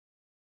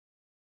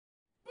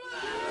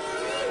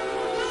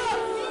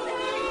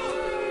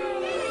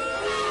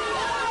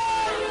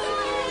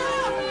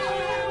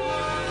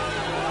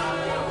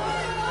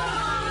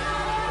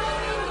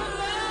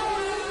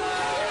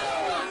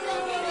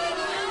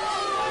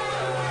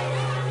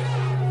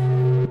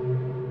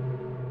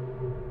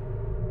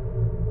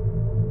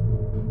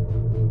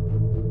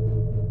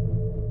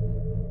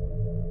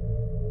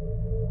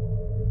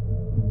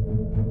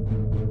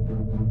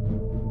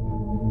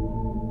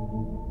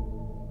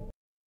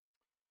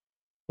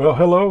Well,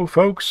 hello,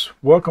 folks.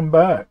 Welcome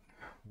back.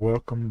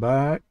 Welcome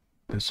back.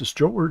 This is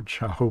George.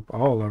 I hope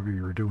all of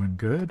you are doing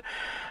good.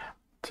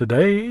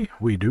 Today,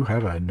 we do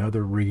have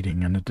another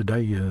reading, and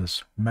today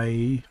is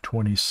May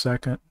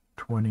 22nd,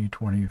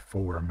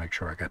 2024. Make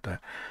sure I got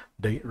that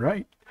date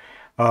right.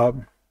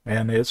 And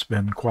it's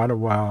been quite a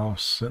while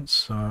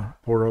since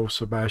poor old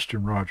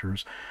Sebastian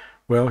Rogers.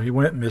 Well, he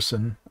went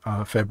missing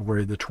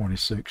February the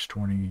 26th,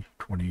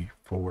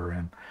 2024,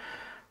 and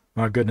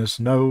my goodness,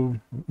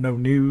 no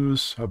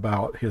news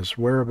about his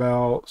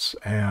whereabouts.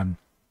 And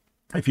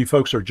if you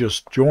folks are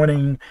just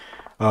joining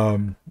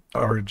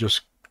or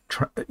just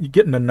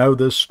getting to know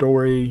this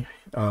story,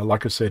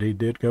 like I said, he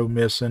did go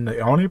missing.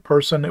 The only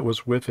person that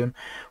was with him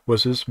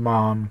was his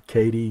mom,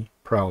 Katie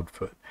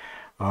Proudfoot.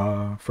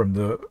 From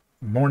the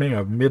morning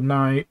of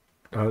midnight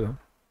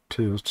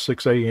to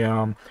 6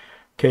 a.m.,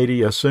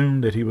 Katie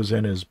assumed that he was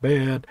in his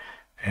bed,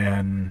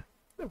 and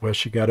well,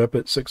 she got up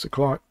at 6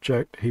 o'clock,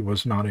 checked, he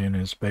was not in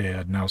his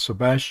bed. Now,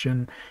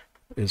 Sebastian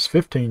is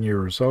 15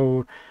 years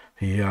old.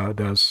 He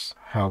does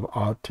have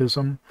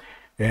autism,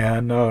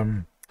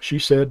 and she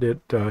said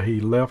that he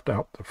left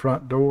out the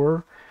front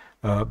door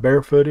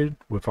barefooted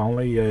with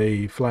only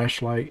a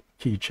flashlight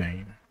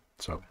keychain.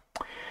 So,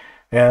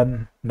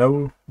 and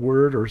no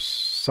word or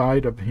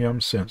sight of him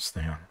since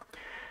then.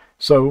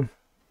 So,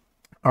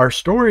 our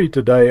story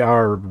today,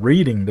 our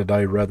reading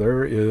today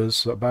rather,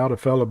 is about a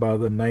fellow by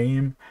the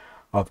name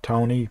of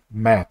Tony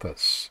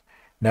Mathis.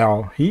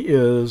 Now, he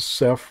is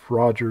Seth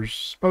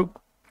Rogers'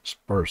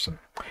 spokesperson.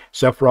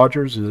 Seth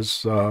Rogers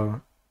is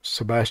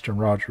Sebastian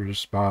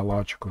Rogers'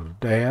 biological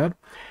dad,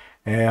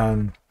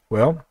 and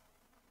well,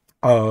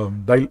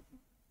 he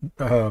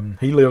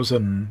lives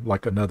in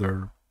like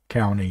another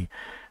county,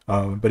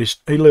 but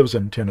he lives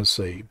in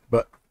Tennessee.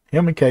 But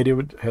him and Katie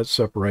had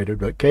separated,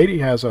 but Katie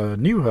has a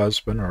new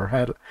husband,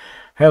 or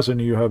has a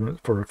new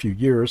husband for a few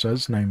years.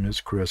 His name is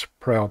Chris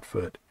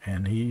Proudfoot,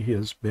 and he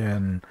has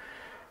been,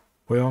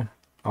 well,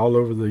 all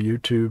over the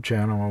YouTube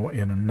channel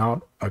in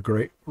not a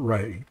great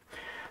way.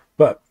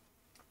 But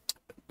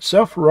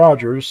Seth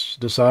Rogers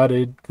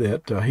decided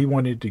that he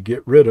wanted to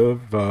get rid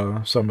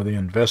of some of the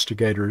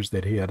investigators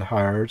that he had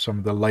hired, some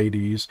of the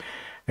ladies,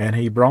 and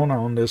he brought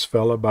on this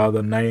fella by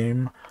the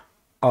name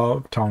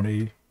of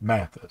Tony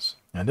Mathis.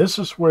 And this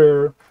is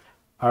where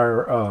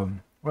our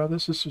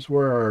this is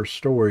where our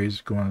story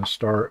is going to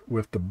start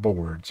with the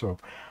board. So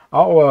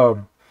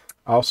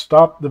I'll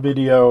stop the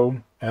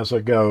video as I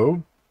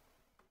go,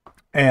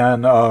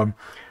 and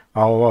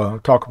I'll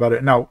talk about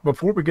it. Now,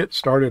 before we get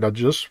started, I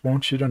just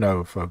want you to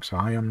know, folks,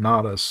 I am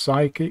not a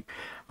psychic.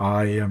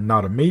 I am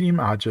not a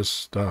medium. I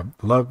just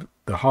love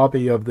the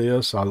hobby of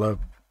this. I love,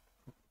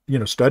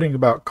 studying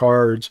about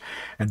cards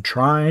and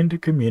trying to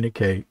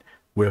communicate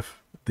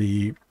with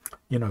the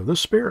the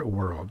spirit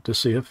world to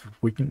see if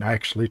we can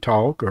actually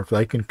talk or if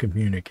they can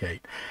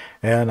communicate.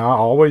 And I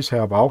always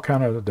have all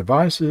kind of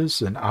devices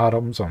and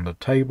items on the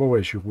table,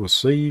 as you will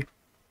see.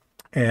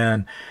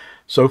 And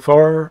so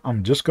far,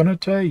 I'm just going to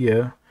tell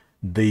you,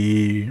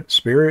 the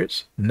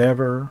spirits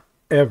never,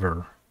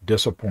 ever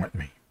disappoint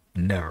me.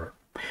 Never.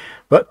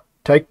 But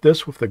take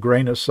this with a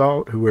grain of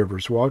salt,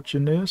 whoever's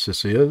watching this.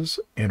 This is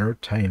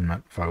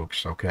entertainment,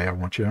 folks. Okay, I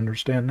want you to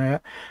understand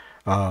that.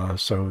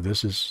 So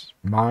this is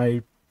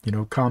my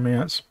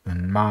comments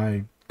and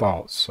my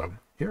thoughts. So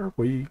here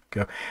we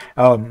go.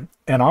 And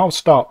I'll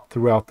stop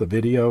throughout the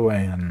video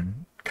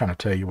and kind of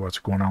tell you what's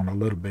going on a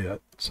little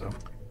bit. So,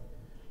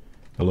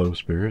 hello,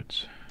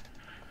 spirits.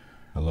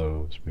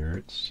 Hello,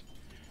 spirits.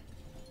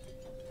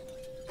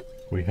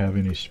 We have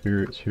any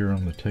spirits here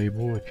on the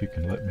table? If you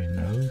can let me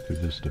know through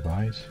this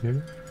device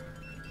here.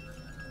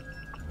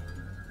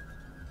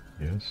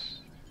 Yes.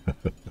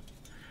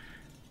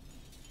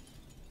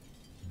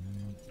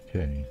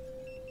 Okay.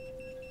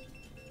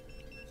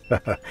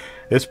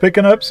 It's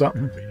picking up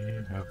something.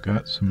 I've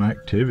got some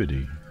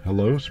activity.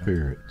 Hello,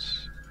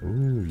 spirits.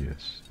 Oh,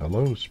 yes.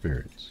 Hello,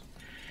 spirits.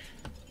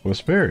 Well,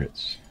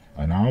 spirits,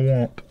 and I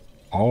want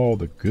all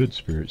the good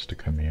spirits to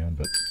come in,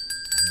 but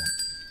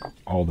I want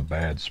all the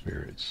bad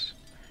spirits.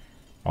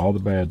 All the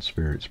bad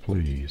spirits,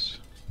 please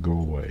go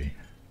away.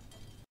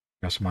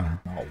 That's my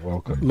not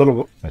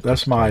welcome.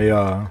 That's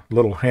my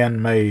little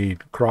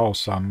handmade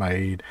cross I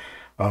made.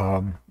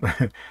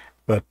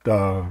 But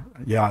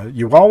yeah,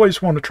 you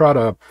always want to try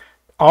to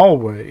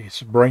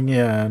always bring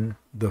in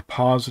the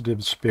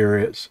positive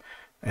spirits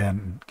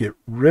and get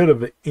rid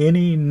of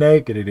any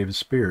negative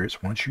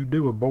spirits. Once you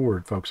do a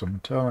board, folks, I'm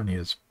telling you,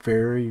 it's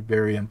very,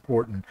 very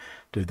important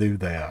to do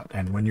that.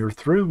 And when you're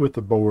through with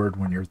the board,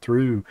 when you're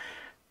through,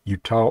 you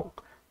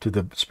talk to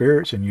the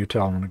spirits and you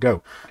tell them to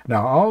go.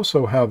 Now, I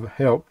also have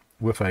help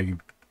with a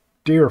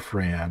dear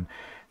friend,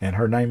 and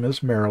her name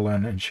is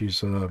Marilyn, and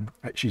she's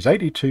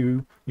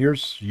 82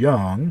 years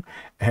young,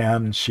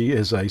 and she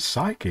is a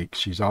psychic.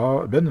 She's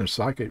been a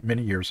psychic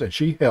many years, and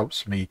she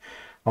helps me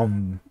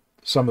on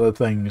some of the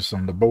things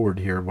on the board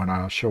here when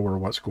I show her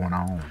what's going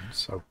on.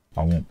 So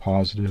I want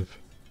positive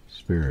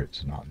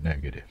spirits, not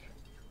negative.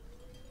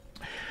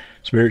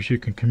 Spirits, you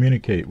can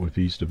communicate with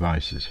these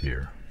devices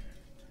here.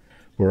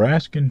 We're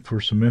asking for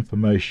some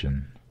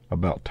information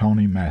about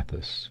Tony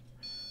Mathis.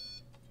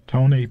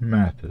 Tony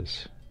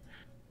Mathis,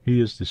 he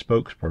is the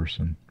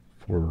spokesperson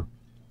for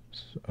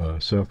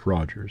SETH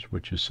Rogers,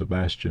 which is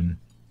Sebastian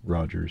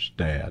Rogers'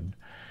 dad.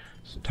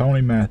 So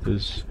Tony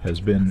Mathis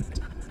has been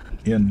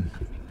in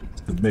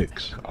the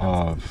mix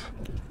of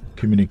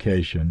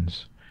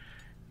communications,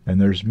 and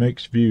there's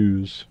mixed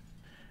views,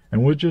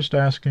 and we're just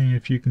asking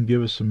if you can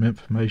give us some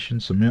information,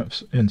 some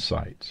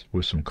insights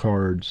with some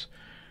cards,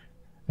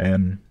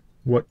 and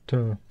what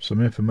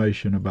some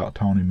information about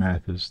Tony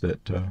Mathis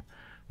that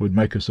would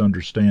make us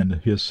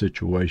understand his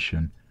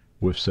situation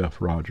with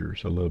SETH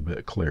Rogers a little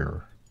bit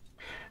clearer.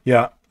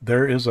 Yeah,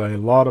 there is a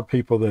lot of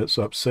people that's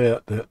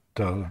upset that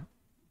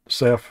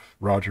SETH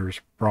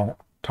Rogers brought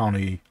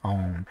Tony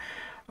on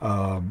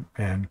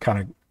and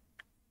kind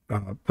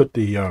of put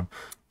the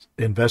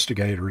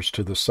investigators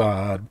to the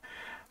side.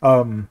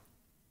 You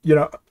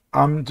know,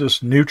 I'm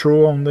just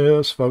neutral on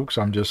this, folks.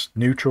 I'm just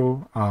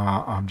neutral.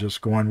 I'm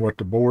just going what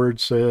the board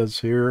says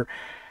here.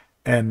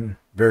 And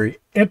very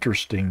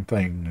interesting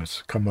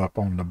things come up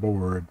on the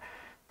board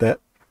that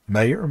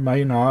may or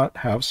may not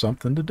have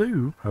something to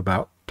do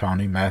about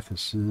Tony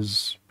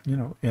Mathis's, you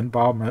know,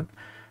 involvement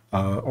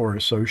or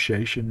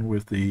association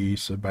with the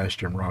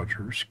Sebastian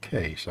Rogers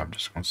case. I'm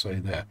just going to say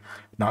that.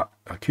 Not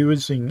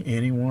accusing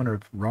anyone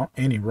of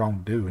any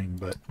wrongdoing,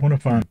 but I want to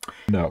find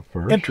out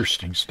first.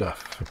 Interesting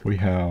stuff. If we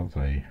have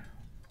a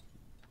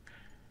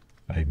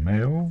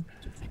male,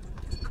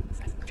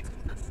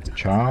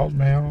 child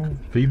male,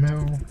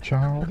 female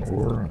child,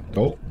 or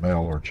adult male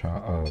or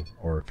child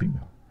or a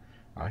female.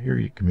 I hear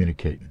you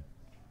communicating.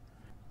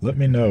 Let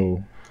me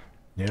know.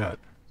 Yeah.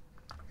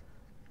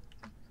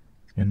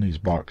 In these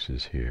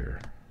boxes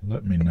here,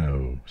 let me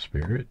know,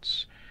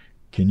 spirits.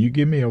 Can you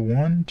give me a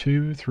 1,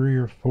 2, 3,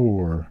 or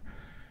 4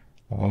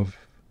 of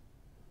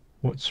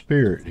what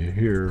spirit you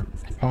hear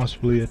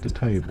possibly at the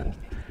table,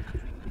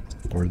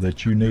 or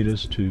that you need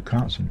us to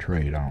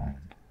concentrate on?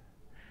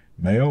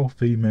 Male,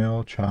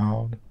 female,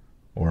 child,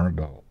 or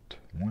adult?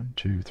 1,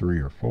 2, 3,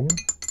 or 4.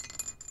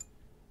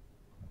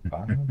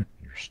 5.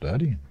 You're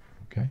studying.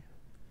 Okay.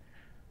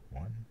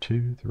 1,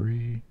 2,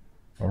 3,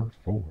 or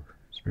 4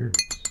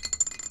 spirits.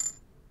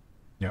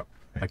 Yep.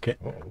 I can't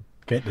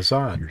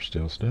decide. You're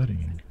still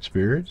studying.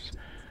 Spirits,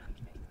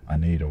 I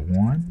need a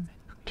 1,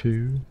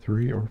 2,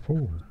 3, or 4. A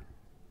 1.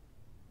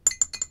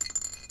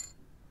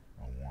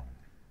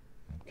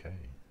 Okay.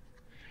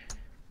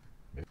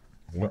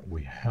 What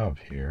we have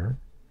here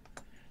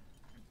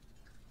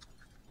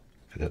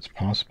that's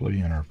possibly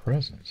in our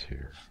presence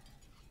here.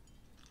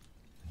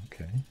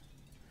 Okay.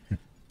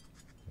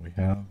 We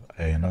have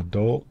an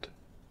adult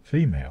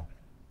female.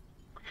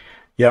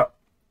 Yeah.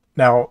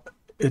 Now,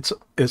 it's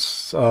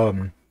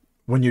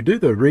when you do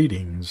the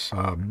readings,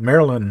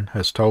 Marilyn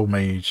has told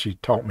me, she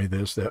taught me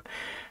this, that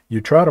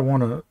you try to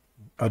want to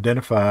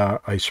identify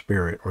a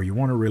spirit, or you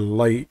want to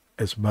relate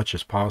as much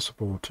as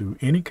possible to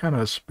any kind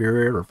of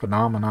spirit or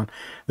phenomenon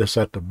that's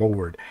at the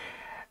board.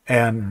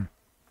 And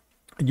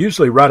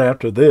usually right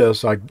after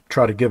this, I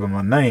try to give them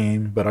a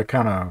name, but I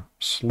kind of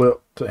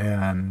slipped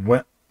and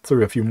went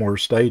through a few more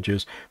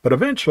stages. But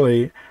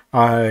eventually,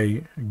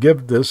 I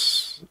give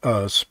this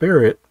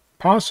spirit,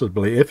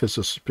 possibly, if it's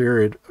a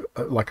spirit,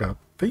 like a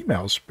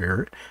female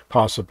spirit,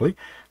 possibly,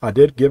 I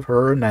did give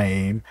her a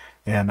name,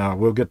 and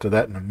we'll get to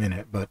that in a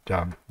minute. But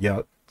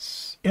yeah,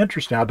 it's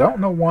interesting. I don't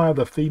know why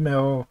the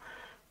female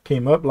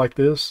came up like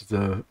this,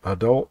 the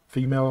adult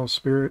female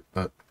spirit,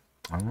 but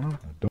I don't know.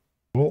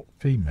 Adult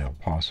female,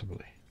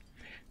 possibly.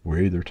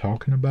 We're either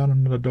talking about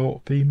an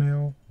adult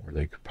female, or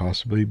they could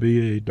possibly be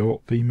an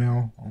adult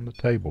female on the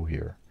table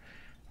here.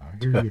 I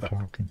hear you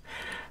talking.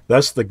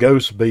 That's the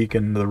ghost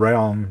beacon, the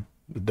round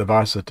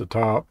device at the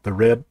top, the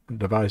red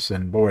device,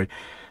 and boy,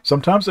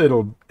 sometimes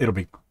it'll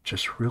be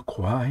just real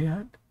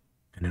quiet,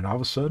 and then all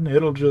of a sudden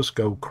it'll just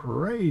go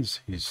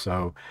crazy.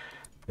 So,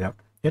 yeah,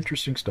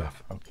 interesting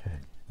stuff. Okay,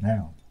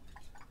 now,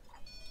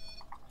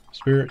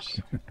 spirits.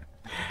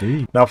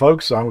 Now,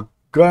 folks, I'm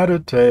glad to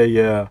tell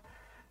you,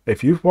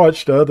 if you've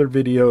watched other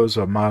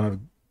videos of my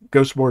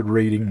ghost board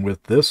reading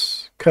with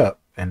this cup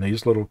and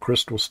these little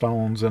crystal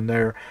stones in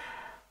there,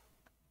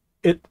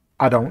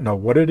 I don't know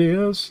what it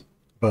is,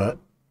 but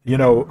you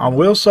know, I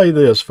will say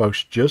this,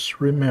 folks. Just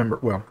remember.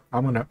 Well,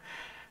 I'm gonna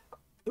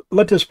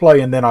let this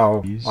play, and then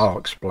I'll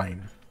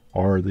explain.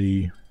 Are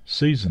the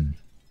season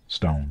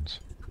stones,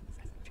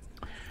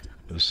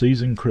 the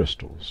season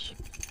crystals?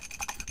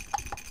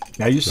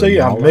 Now you see,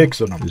 I'm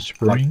mixing them. Is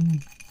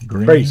spring, like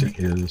green crazy.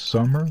 Is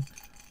summer,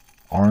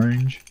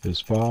 orange is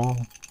fall,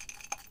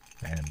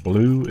 and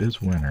blue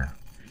is winter.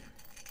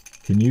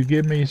 Can you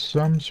give me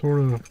some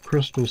sort of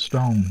crystal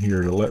stone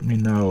here to let me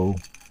know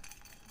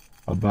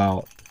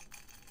about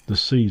the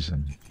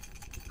season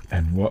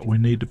and what we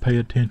need to pay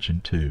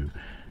attention to?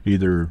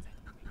 Either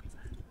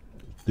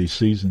the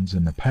seasons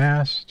in the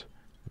past,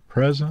 the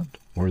present,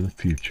 or the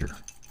future.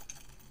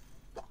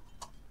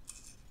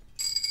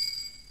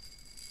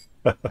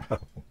 Yep.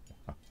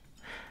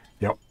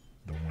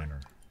 The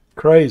winter.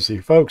 crazy,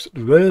 folks.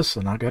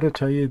 Listen, I got to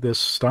tell you, this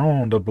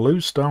stone, the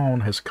blue stone,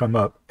 has come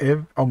up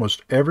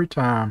almost every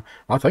time.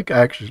 I think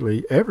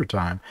actually every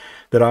time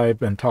that I've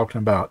been talking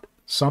about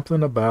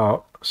something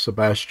about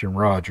Sebastian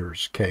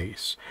Rogers'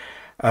 case.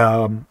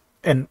 And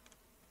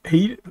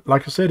he,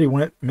 like I said, he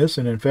went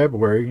missing in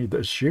February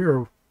this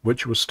year,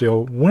 which was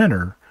still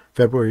winter,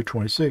 February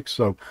 26th.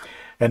 So,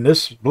 and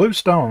this blue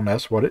stone,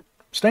 that's what it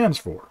stands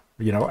for,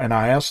 you know. And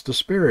I asked the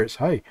spirits,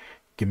 hey,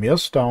 give me a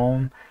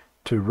stone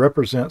to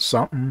represent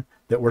something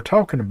that we're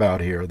talking about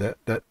here,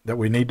 that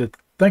we need to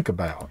think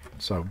about.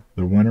 So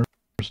the winter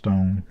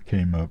stone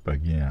came up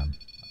again.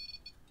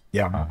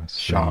 Yeah, I'm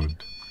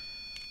shocked.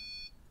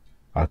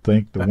 I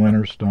think the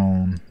winter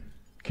stone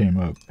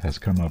has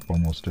come up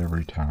almost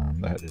every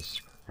time. That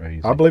is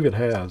crazy. I believe it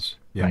has.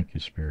 Yeah. Thank you,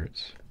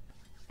 spirits.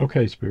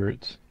 Okay,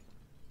 spirits.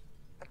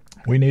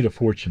 We need a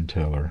fortune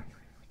teller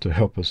to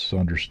help us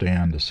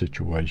understand the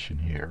situation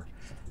here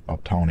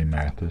of Tony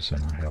Mathis,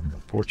 and I have the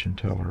fortune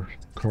teller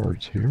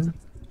cards here.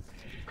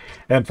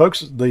 And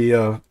folks,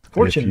 the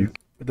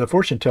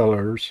fortune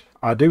tellers,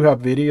 I do have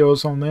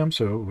videos on them,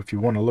 so if you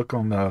want to look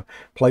on the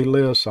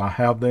playlist, I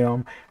have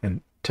them,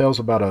 and tells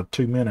about a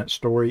 2-minute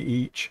story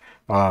each.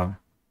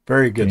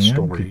 Very good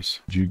stories.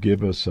 Could you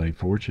give us a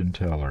fortune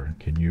teller?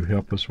 Can you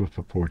help us with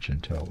a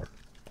fortune teller?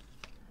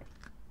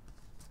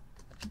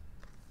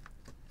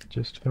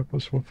 Just help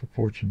us with a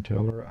fortune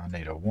teller. I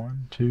need a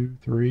 1, 2,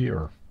 3,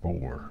 or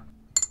 4.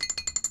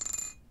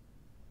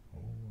 Oh,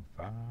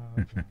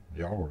 5.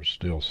 Y'all are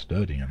still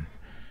studying.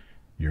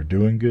 You're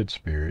doing good,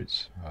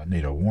 spirits. I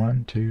need a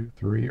 1, 2,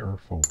 3, or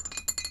 4. A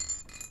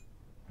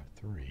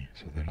 3,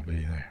 so that'll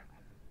be there.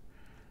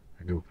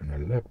 I go from the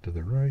left to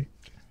the right.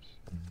 So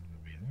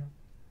that'll be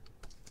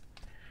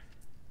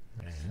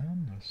there.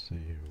 And let's see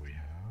who we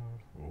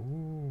have.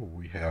 Oh,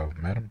 we have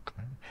Madame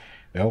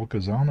El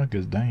Kazana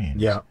Gazdanes.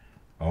 Yeah.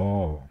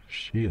 Oh,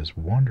 she is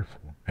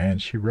wonderful. And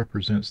she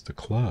represents the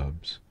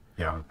clubs.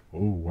 Yeah.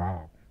 Oh,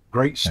 wow.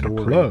 Great story. And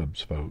the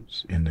clubs,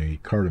 folks, in the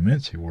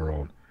cartomancy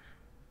world,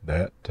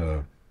 that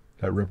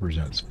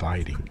represents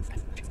fighting.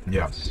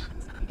 Yes.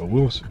 But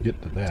we'll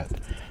get to that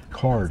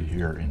card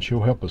here, and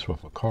she'll help us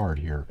with a card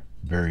here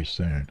very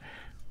soon.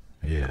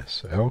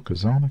 Yes, El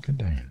Kazana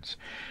Gazdanes.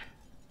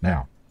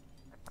 Now,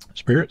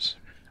 spirits,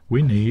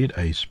 we need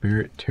a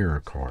spirit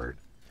tarot card.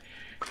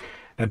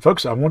 And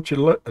folks, I want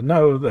you to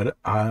know that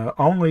I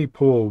only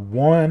pull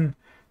one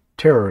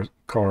tarot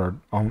card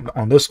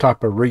on this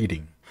type of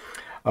reading.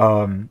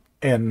 And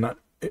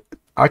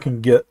I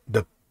can get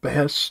the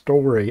best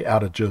story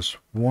out of just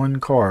one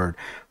card.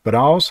 But I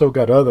also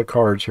got other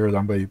cards here that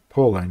I'm going to be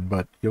pulling,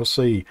 but you'll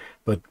see.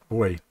 But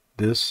boy,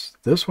 this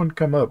one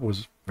come up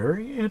was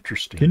very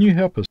interesting. Can you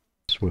help us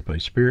with a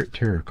spirit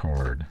tarot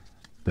card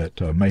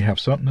that may have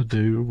something to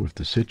do with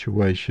the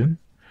situation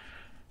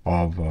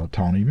of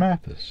Tony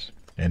Mathis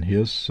and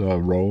his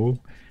role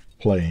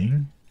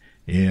playing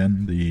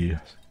in the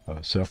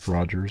SETH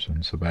Rogers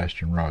and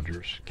Sebastian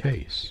Rogers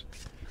case?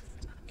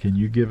 Can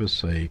you give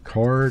us a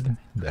card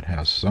that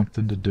has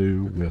something to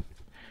do with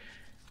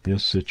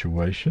his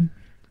situation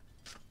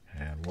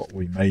and what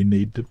we may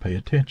need to pay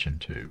attention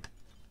to?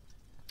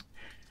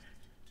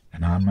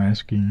 And I'm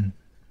asking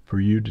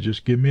for you to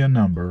just give me a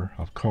number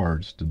of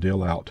cards to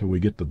deal out till we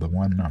get to the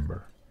one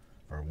number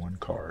or one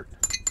card.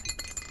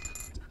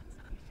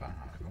 5,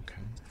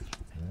 okay.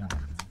 1,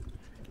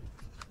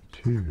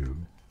 2,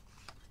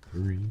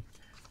 3,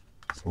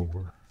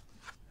 4,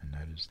 and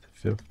that is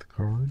the 5th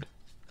card.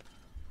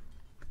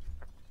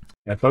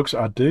 And folks,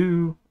 I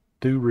do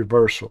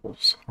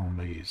reversals on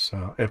these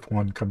if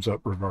one comes up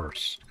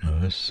reverse.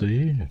 Let's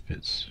see if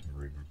it's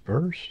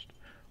reversed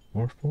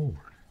or forward.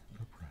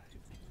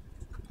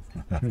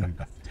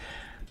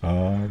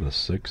 Upright. The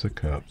 6 of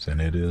Cups,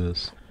 and it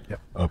is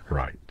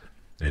upright.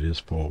 It is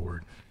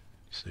forward.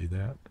 See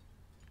that?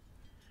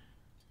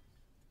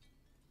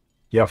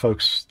 Yeah,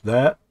 folks,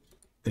 that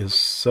is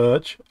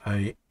such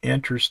a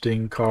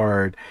interesting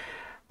card.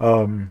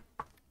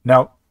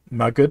 Now,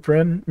 my good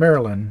friend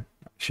Marilyn,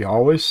 she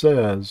always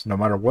says, no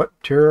matter what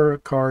tarot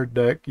card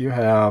deck you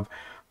have,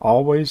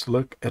 always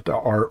look at the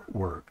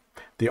artwork.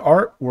 The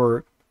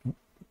artwork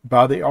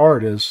by the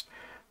artist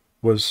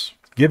was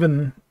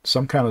given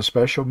some kind of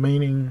special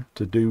meaning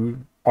to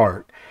do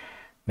art.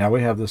 Now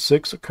we have the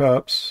 6 of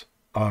Cups.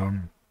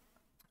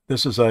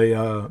 This is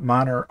a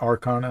minor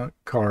arcana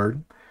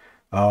card,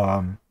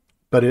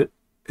 but it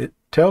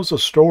tells a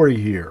story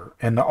here,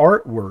 and the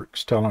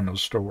artwork's telling a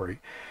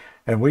story.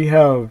 And we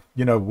have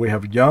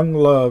young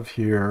love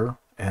here.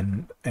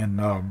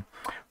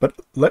 But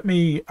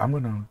I'm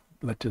going to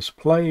let this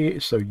play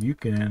so you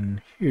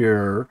can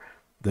hear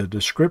the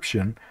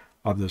description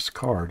of this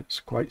card. It's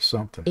quite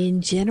something. In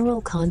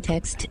general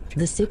context,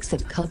 the 6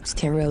 of Cups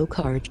tarot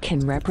card can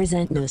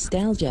represent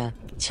nostalgia,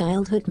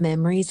 childhood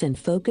memories, and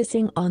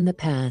focusing on the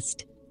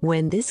past.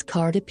 When this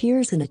card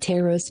appears in a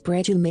tarot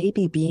spread, you may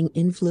be being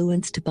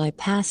influenced by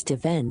past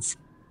events,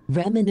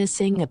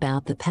 reminiscing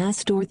about the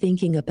past, or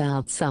thinking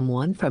about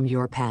someone from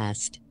your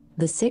past.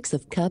 The 6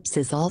 of Cups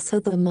is also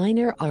the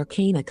minor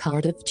arcana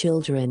card of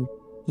children.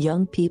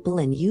 young people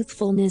and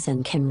youthfulness,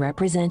 and can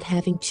represent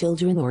having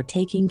children or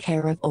taking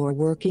care of or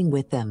working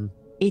with them.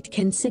 It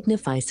can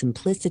signify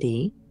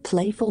simplicity,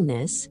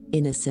 playfulness,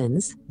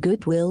 innocence,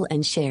 goodwill,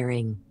 and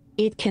sharing.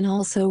 It can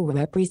also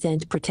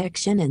represent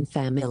protection and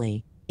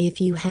family.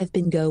 If you have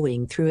been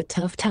going through a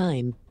tough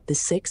time, the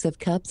Six of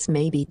Cups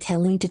may be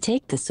telling to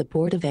take the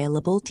support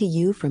available to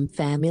you from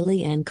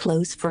family and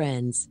close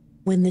friends.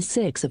 When the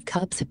Six of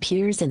Cups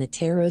appears in a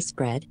tarot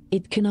spread,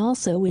 it can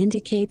also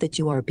indicate that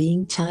you are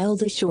being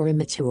childish or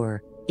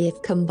immature.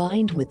 If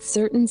combined with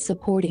certain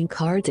supporting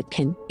cards, it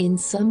can, in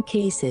some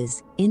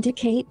cases,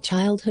 indicate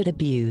childhood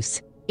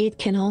abuse. It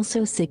can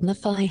also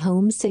signify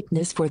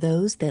homesickness for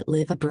those that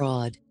live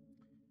abroad.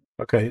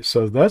 Okay,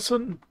 so that's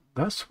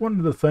one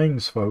of the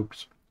things,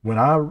 folks.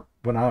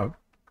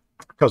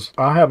 Because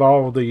I have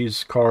all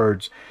these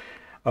cards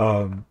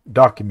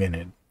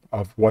documented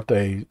of what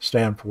they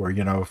stand for,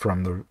 you know,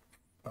 from the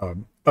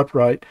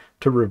upright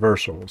to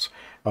reversals.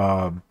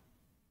 And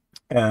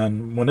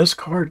when this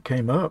card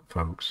came up,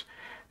 folks,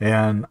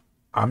 and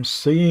I'm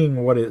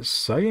seeing what it's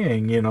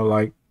saying, you know,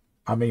 like,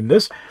 I mean,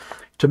 this,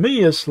 to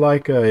me, it's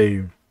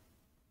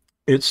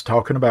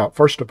talking about,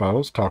 first of all,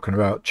 it's talking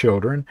about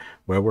children.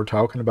 Well, we're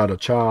talking about a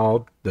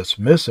child that's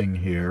missing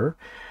here.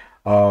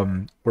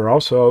 We're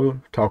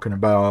also talking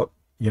about,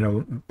 you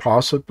know,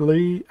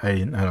 possibly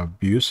an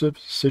abusive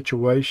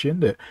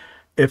situation that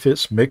if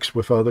it's mixed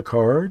with other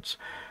cards.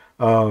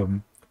 But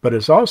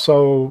it's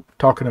also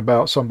talking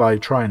about somebody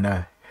trying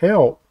to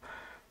help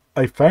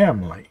a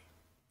family.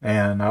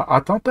 And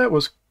I thought that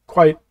was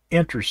quite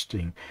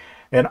interesting.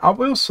 And I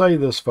will say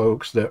this,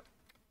 folks, that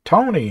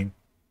Tony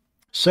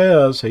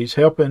says he's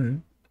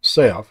helping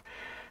SETH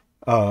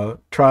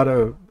try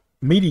to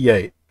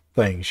mediate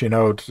things, you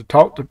know, to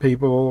talk to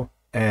people,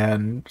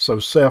 and so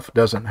SETH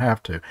doesn't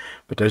have to.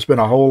 But there's been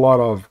a whole lot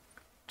of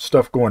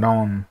stuff going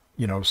on,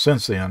 you know,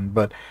 since then.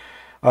 But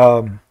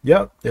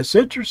yeah, it's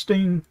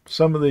interesting,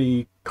 some of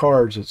the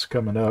cards that's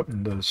coming up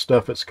and the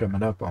stuff that's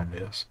coming up on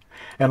this.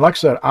 And like I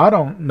said, I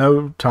don't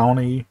know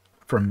Tony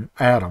from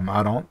Adam.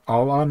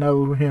 All I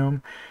know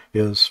him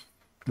is,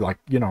 like,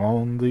 you know,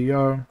 on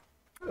the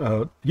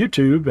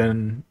YouTube,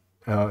 and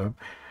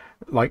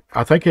like,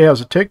 I think he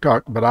has a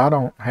TikTok, but I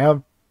don't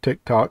have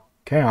TikTok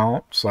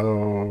account.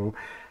 So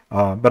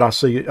but I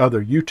see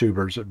other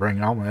YouTubers that bring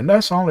it on, and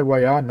that's the only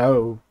way I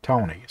know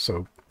Tony.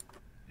 So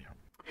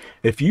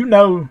if you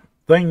know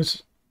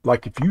things,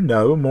 like if you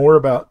know more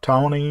about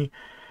Tony,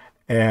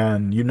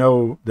 and you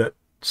know that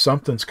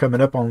something's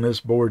coming up on this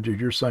board that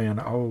you're saying,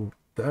 oh,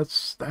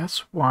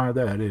 that's why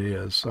that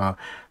is,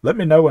 let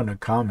me know in the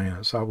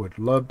comments. I would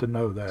love to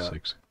know that.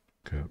 Six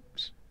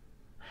Cups.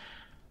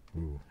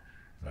 Ooh,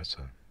 that's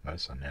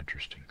an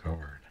interesting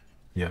card.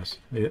 Yes,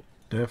 it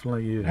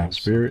definitely is. Now,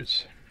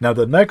 spirits. Now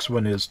the next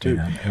one is too.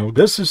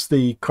 This is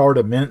the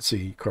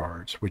cartomancy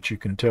cards, which you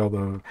can tell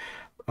the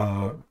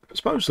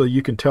supposedly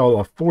you can tell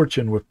a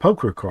fortune with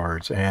poker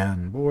cards,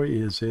 and boy,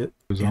 is it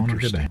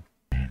interesting.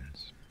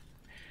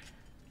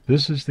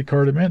 This is the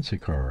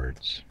cartomancy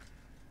cards.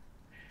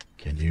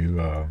 Can you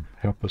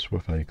help us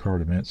with a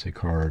cartomancy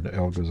card,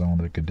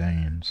 Elgazona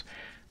Gadanes,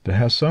 that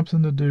has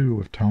something to do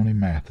with Tony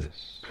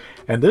Mathis?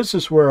 And this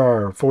is where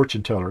our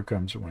fortune teller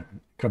comes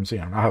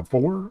in. I have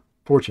 4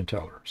 fortune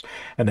tellers,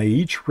 and they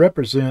each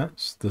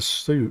represents the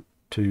suit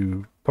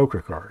to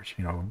poker cards,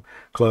 you know,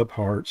 club,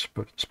 hearts,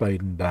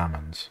 spade, and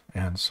diamonds.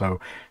 And so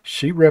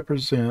she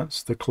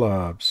represents the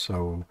clubs.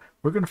 So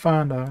we're going to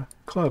find a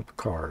club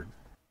card.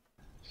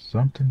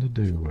 Something to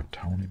do with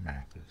Tony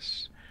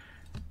Mathis.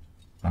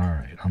 All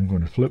right, I'm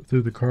going to flip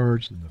through the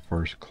cards, and the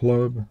first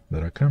club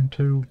that I come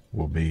to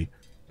will be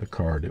the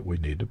card that we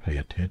need to pay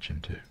attention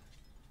to.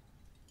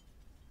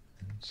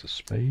 It's a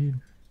spade.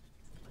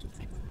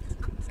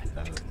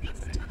 Another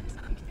spade.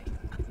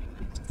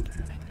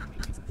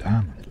 And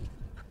diamond.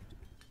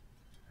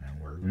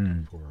 And we're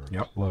looking for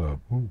a club.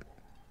 Ooh.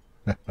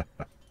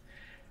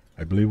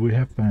 I believe we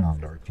have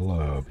found our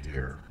club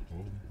here.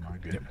 Oh my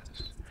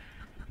goodness.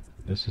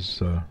 This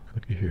is,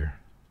 looky here.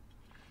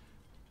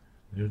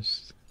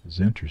 This is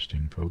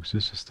interesting, folks.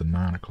 This is the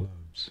 9 of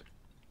clubs.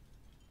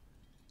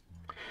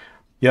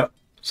 Yep.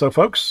 So,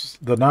 folks,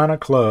 the 9 of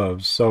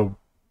clubs. So,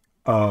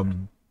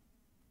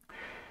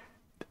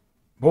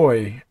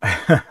 boy,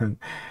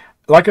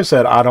 like I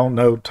said, I don't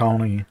know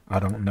Tony. I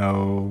don't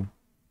know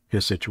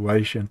his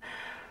situation.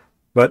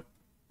 But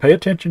pay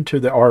attention to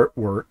the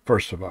artwork,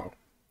 first of all.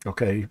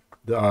 Okay?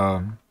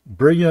 The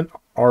brilliant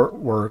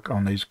artwork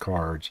on these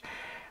cards.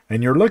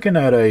 And you're looking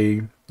at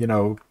a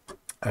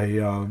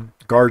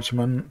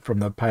guardsman from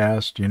the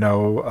past, you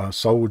know, a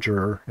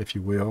soldier, if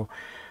you will.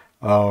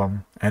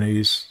 And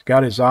he's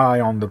got his eye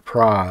on the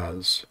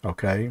prize,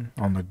 okay,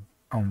 on the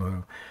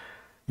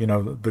you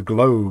know, the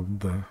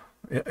globe,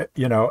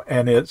 you know,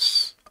 and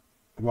it's,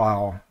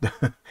 wow.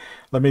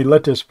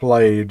 Let this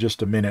play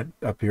just a minute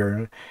up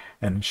here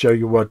and show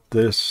you what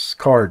this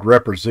card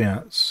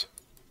represents.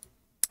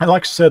 And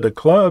like I said, the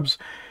clubs,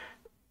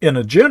 in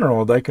a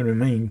general, they can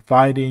mean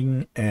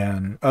fighting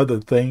and other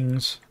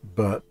things,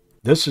 but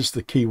this is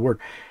the key word.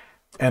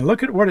 And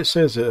look at what it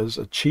says is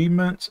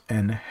achievements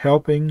and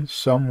helping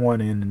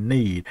someone in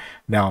need.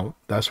 Now,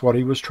 that's what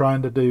he was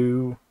trying to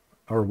do,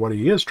 or what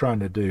he is trying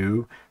to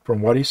do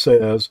from what he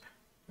says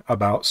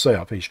about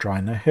self. He's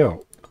trying to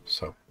help.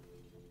 So,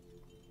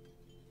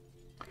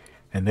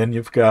 and then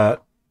you've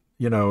got,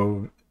 you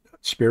know,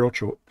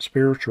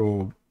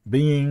 spiritual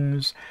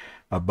beings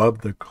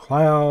above the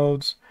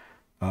clouds,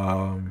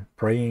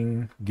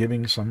 praying,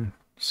 giving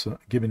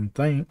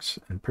thanks,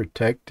 and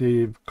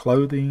protective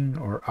clothing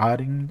or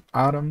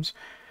items,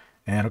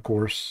 and of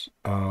course,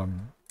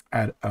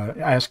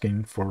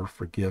 asking for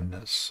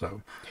forgiveness.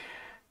 So,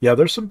 yeah,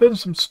 there's been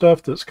some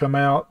stuff that's come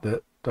out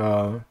that,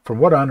 from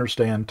what I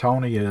understand,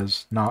 Tony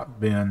has not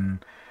been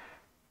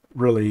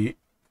really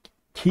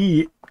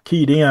keyed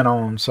in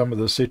on some of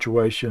the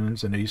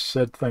situations, and he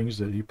said things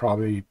that he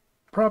probably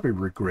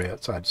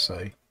regrets, I'd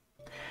say.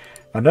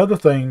 Another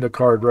thing the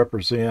card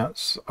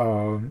represents,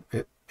 in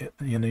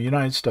the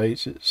United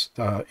States, it's,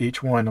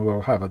 each one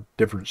will have a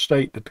different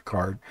state that the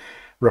card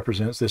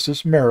represents. This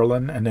is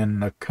Maryland, and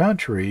in the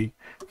country,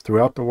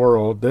 throughout the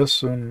world,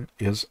 this one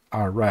is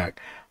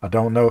Iraq. I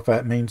don't know if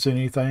that means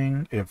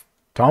anything. If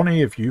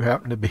Tony, if you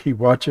happen to be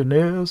watching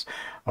this,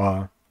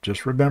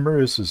 just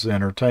remember this is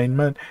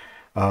entertainment.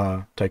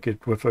 Take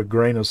it with a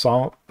grain of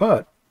salt.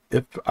 But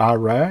if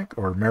Iraq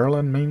or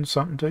Maryland means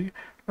something to you,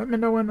 let me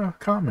know in the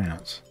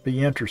comments.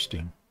 Be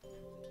interesting.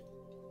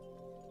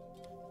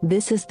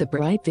 This is the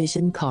Bright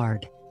Vision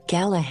card.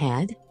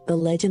 Galahad, the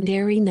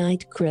legendary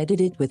knight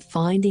credited with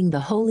finding the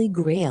Holy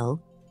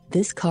Grail.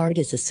 This card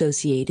is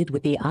associated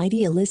with the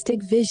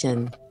idealistic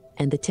vision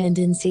and the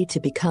tendency to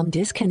become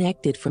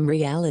disconnected from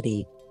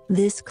reality.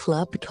 This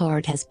club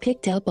card has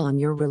picked up on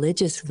your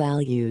religious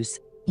values.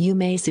 You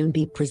may soon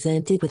be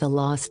presented with a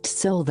lost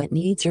soul that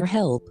needs your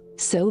help,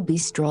 so be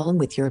strong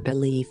with your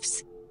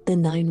beliefs. The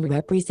 9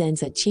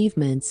 represents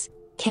achievements,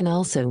 can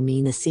also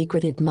mean a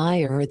secret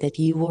admirer that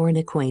you or an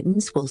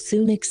acquaintance will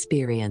soon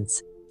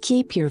experience.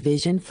 Keep your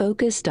vision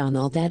focused on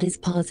all that is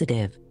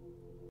positive.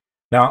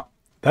 Now,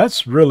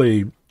 that's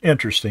really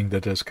interesting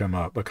that this come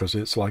up, because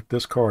it's like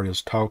this card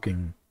is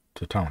talking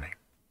to Tony.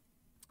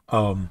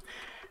 And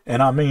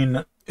I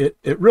mean,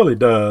 it really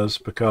does,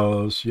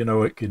 because, you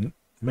know, it can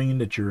mean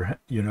that you're,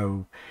 you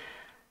know,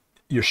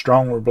 your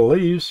stronger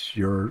beliefs,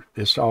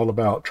 it's all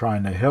about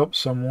trying to help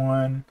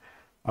someone.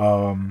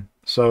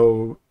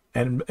 So,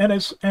 and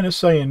it's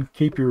saying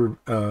keep your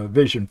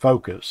vision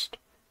focused.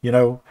 You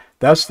know,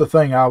 that's the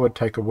thing I would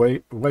take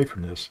away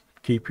from this.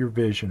 Keep your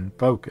vision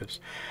focused.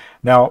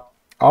 Now,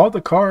 all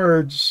the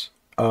cards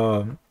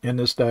in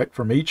this deck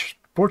from each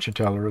fortune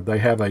teller, they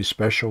have a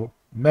special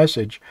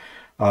message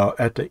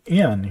at the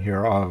end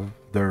here of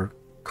their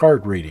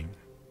card reading.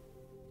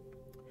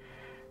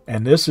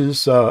 And this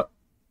is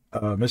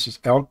Mrs.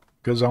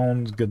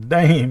 Alcazon's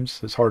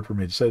Gadames. It's hard for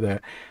me to say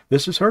that.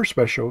 This is her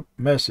special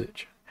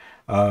message.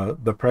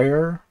 The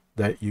prayer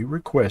that you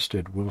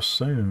requested will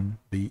soon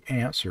be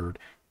answered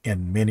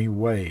in many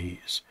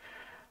ways.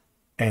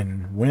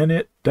 And when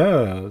it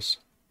does,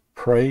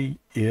 pray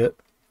it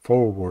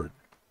forward.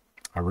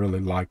 I really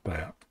like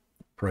that.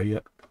 Pray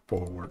it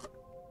forward.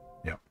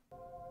 Yep.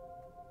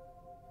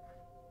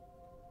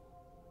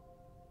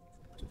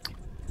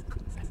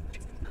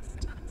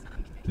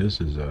 This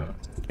is a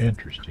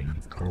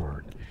interesting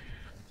card.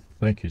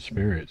 Thank you,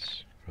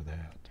 spirits, for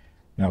that.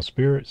 Now,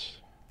 spirits,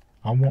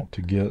 I want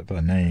to give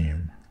a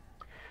name.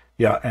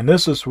 Yeah, and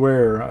this is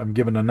where I'm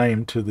giving a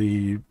name to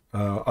the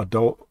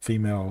adult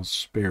female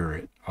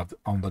spirit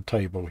on the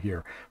table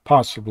here,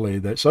 possibly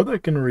that so they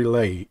can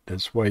relate.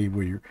 That's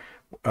the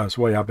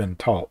way I've been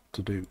taught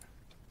to do.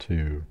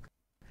 To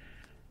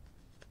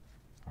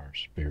our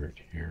spirit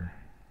here,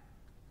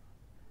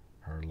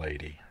 our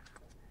lady,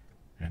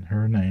 and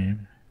her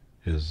name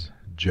is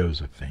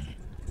Josephine.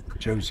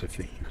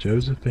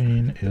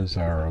 Josephine is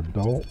our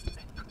adult.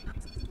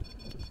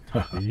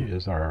 She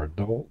is our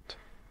adult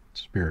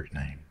spirit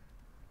name.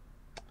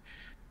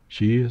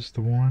 She is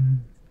the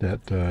one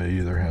that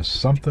either has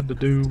something to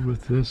do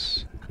with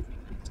this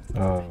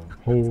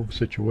whole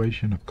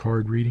situation of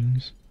card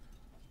readings,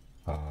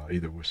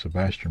 either with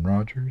Sebastian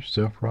Rogers,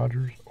 Seth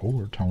Rogers,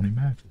 or Tony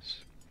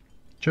Mathis.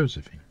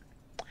 Josephine.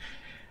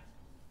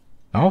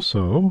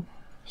 Also,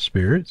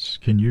 spirits,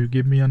 can you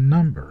give me a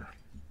number?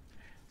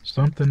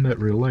 Something that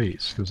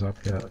relates, because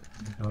I've got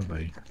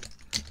a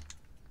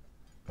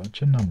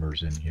bunch of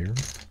numbers in here.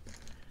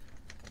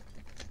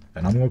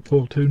 And I'm going to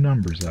pull 2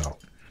 numbers out.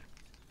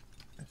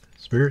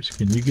 Spirits,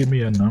 can you give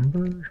me a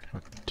number?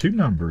 2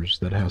 numbers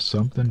that has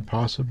something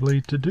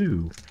possibly to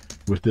do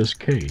with this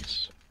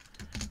case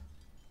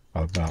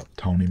about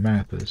Tony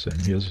Mathis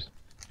and his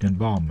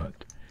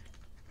involvement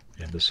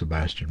in the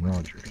Sebastian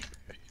Rogers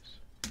case.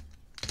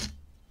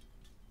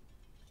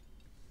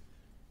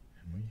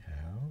 And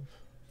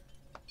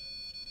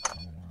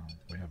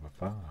we have a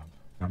 5.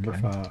 Number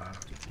 5.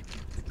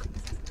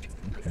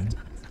 Okay.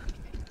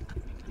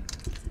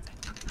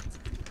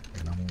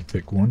 And I'm going to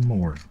pick one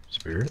more,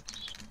 spirits.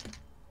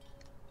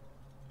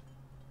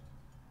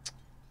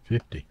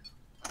 50.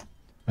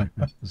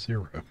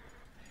 0.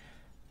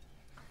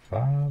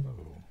 50.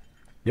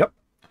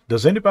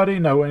 does anybody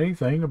know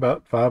anything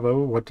about 50?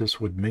 What this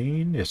would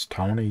mean? Is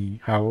Tony?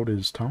 How old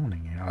is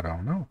Tony? I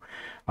don't know.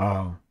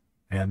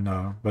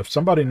 But if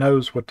somebody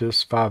knows what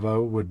this 50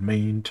 would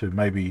mean to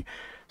maybe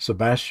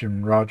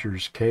Sebastian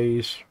Rogers'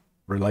 case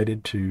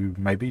related to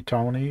maybe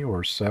Tony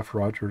or Seth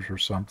Rogers or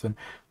something,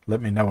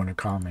 let me know in the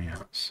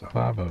comments. So.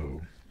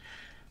 50.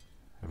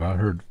 Have I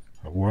heard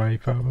Hawaii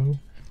 50?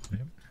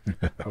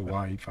 Yep.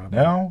 Hawaii 50.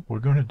 Now we're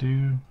going to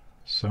do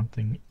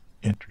something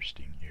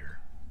interesting here.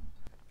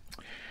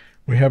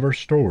 We have our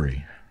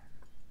story.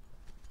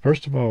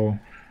 First of all,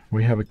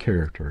 we have a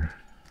character.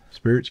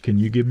 Spirits, can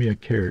you give me a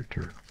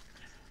character?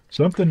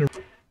 Something to...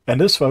 And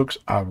this, folks,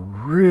 I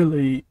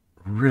really,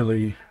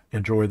 really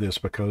enjoy this,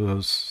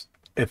 because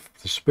if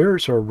the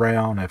spirits are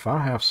around, if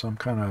I have some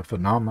kind of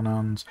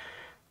phenomenons,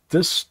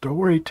 this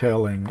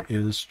storytelling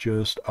is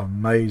just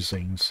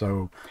amazing.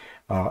 So,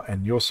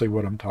 and you'll see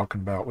what I'm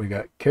talking about. We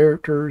got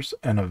characters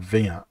and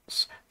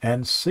events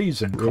and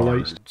season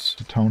relates cards.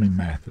 to Tony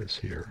Mathis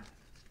here.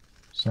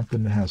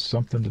 Something that has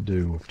something to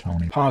do with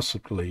Tony.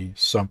 Possibly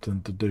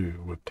something to do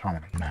with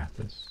Tony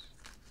Mathis.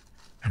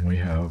 And we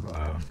have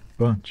a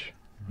bunch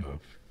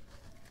of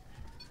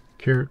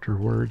character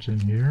words in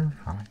here.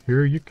 I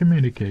hear you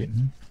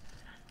communicating.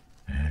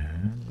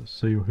 And let's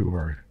see who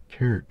our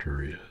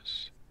character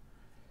is.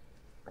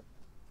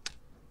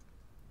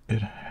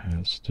 It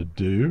has to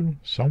do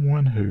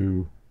someone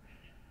who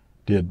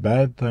did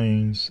bad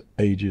things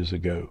ages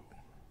ago.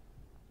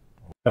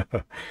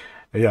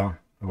 Yeah,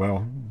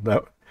 well,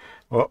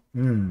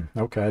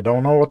 okay, I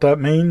don't know what that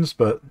means,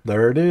 but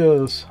there it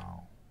is.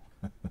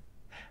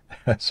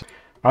 That's...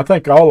 I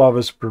think all of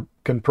us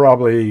can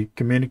probably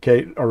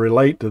communicate or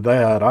relate to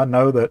that. I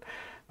know that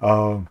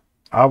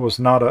I was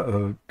not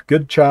a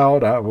good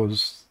child. I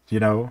was,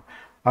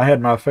 I had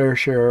my fair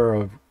share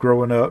of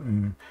growing up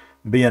and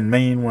being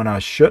mean when I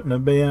shouldn't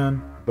have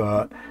been,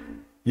 but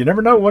you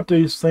never know what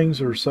these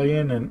things are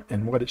saying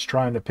and what it's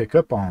trying to pick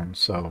up on.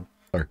 So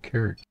our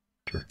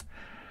character.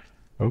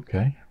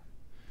 Okay.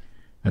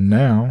 And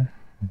now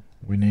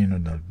we need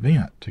an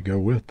event to go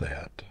with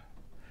that.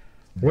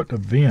 What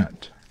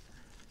event?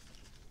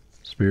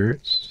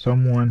 Spirits,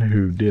 someone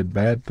who did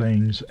bad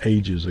things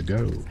ages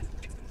ago,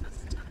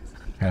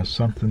 has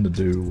something to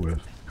do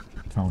with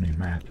Tony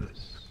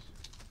Mathis.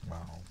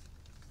 Wow.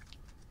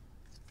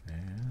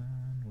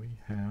 And we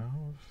have...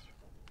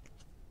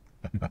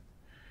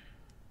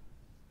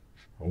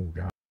 oh,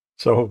 God.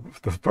 So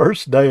the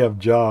first day of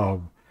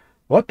job,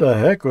 what the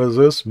heck was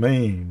this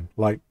mean?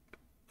 Like,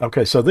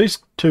 okay, so these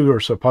two are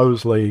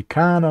supposedly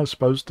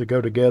supposed to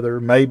go together,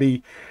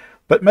 maybe,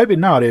 but maybe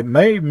not. It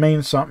may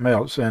mean something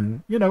else.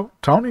 And,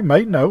 Tony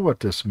may know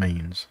what this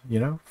means,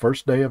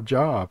 first day of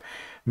job.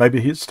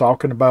 Maybe he's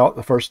talking about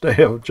the first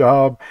day of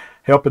job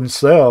helping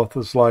Seth.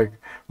 It's like,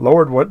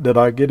 Lord, what did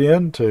I get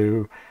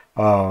into?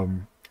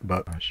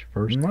 But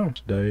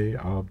first day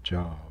of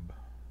job.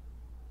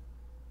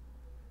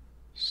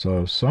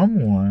 So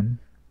someone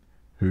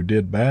who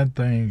did bad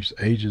things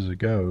ages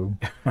ago,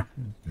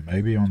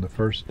 maybe on the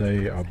first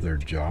day of their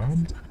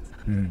job.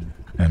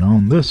 And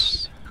on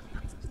this,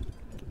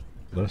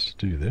 let's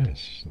do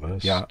this.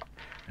 Yeah.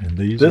 And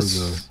these are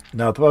the...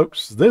 Now,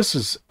 folks, this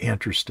is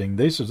interesting.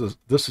 This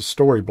is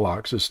story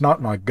blocks. It's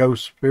not my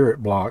ghost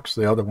spirit blocks,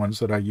 the other ones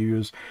that I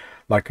use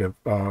like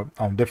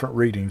on different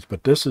readings,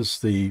 but this is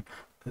the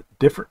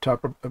different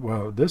type of,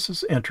 well, this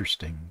is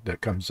interesting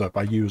that comes up.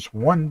 I use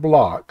one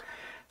block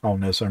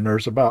on this, and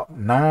there's about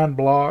 9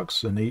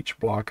 blocks, and each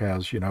block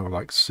has,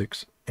 like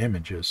 6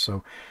 images.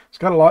 So it's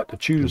got a lot to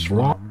choose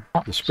from.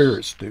 The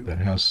spirits do. That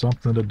has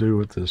something to do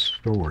with this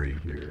story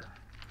here.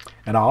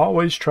 And I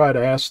always try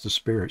to ask the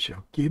spirits,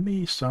 give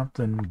me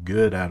something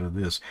good out of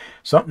this.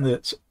 Something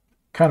that's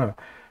kind of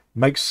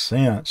makes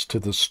sense to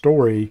the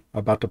story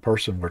about the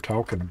person we're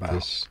talking about.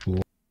 This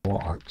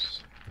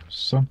blocks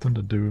something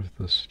to do with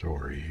the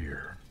story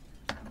here.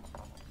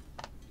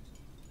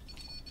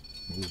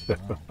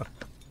 Wow.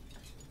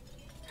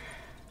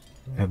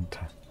 And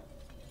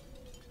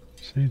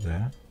see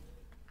that?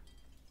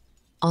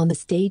 On the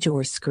stage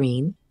or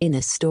screen, in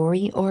a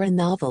story or a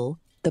novel,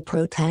 the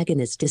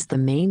protagonist is the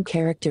main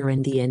character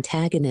and the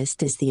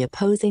antagonist is the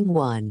opposing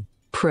one.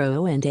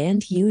 Pro and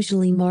ant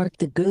usually mark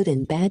the good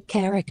and bad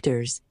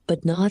characters,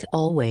 but not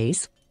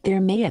always.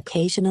 There may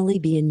occasionally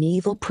be an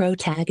evil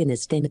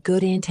protagonist and a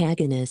good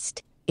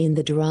antagonist. In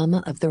the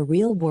drama of the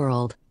real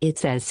world,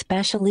 it's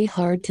especially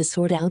hard to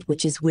sort out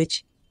which is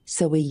which,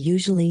 so we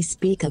usually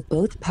speak of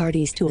both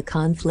parties to a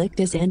conflict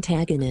as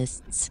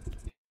antagonists.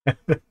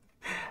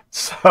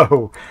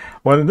 So,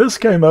 when this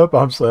came up,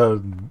 I'm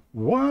saying,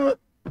 what?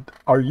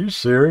 Are you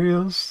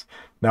serious?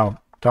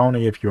 Now,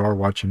 Tony, if you are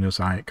watching this,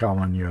 I ain't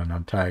calling you an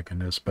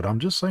antagonist, but I'm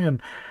just saying,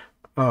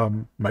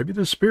 maybe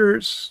the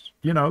spirits,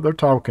 they're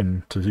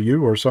talking to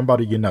you or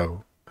somebody you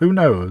know. Who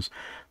knows?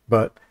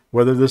 But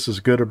whether this is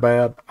good or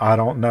bad, I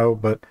don't know,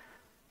 but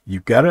you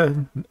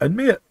gotta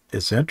admit,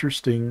 it's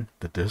interesting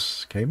that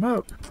this came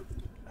up.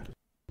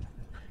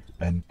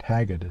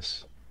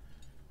 Antagonist.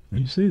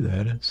 You see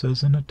that? It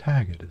says an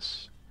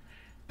antagonist.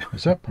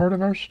 Is that part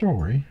of our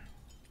story?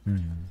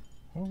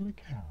 Holy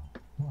cow.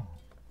 Wow.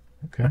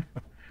 Okay.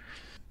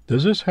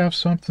 Does this have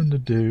something to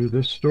do,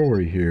 this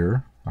story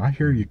here? I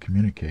hear you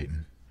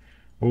communicating.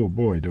 Oh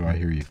boy, do I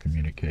hear you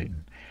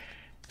communicating.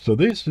 So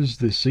this is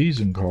the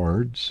season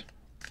cards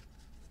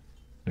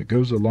that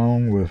goes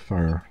along with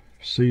our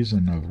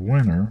season of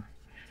winter.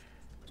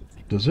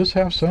 Does this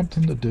have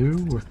something to do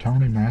with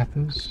Tony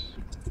Mathis?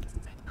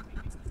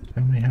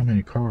 Tell me how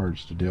many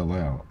cards to deal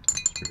out.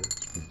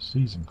 Spirits for the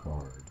season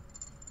card.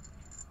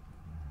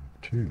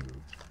 2. 1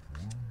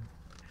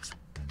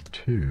 and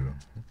 2.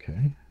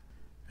 Okay.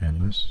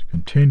 And let's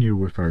continue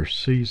with our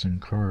season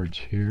cards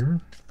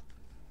here.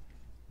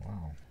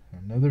 Wow.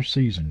 Another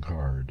season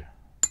card.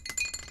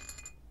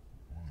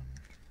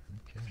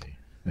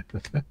 1.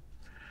 Okay.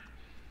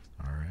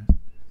 Alright.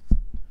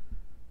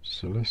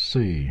 So let's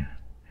see.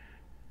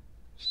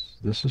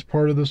 This is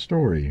part of the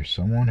story.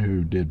 Someone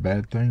who did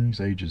bad things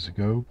ages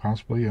ago,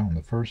 possibly on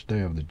the first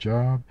day of the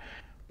job.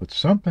 But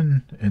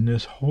something in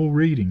this whole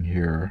reading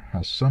here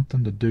has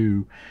something to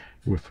do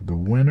with the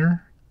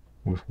winter,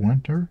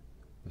 the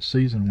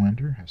season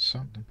winter, has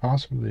something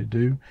possibly to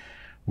do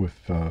with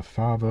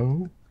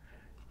 5-0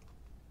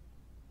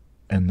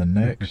 and the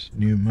next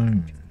new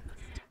moon.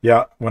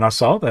 Yeah, when I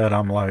saw that,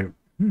 I'm like, I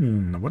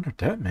wonder what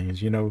that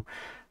means.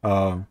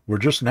 We're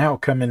just now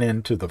coming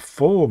into the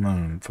full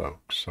moon,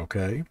 folks,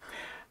 okay?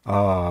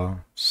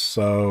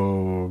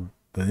 So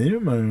the new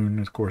moon,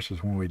 of course,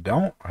 is when we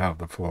don't have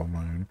the full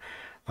moon.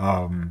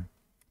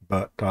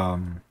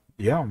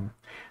 Yeah.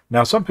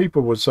 Now, some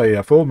people would say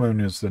a full moon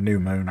is the new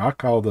moon. I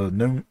call the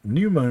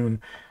new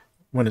moon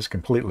when it's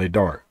completely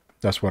dark.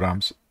 That's what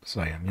I'm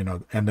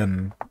saying, and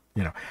then,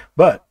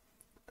 but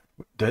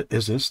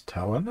is this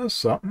telling us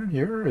something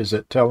here? Is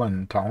it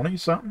telling Tony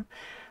something?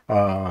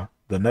 The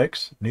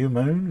next new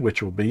moon,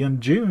 which will be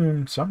in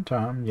June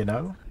sometime,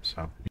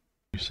 so.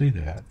 You see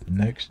that? The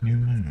next new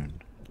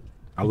moon.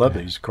 I love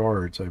these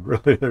cards. They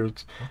really,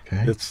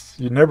 it's,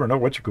 you never know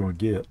what you're going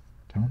to get.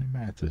 Tony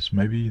Mathis,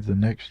 maybe the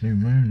next new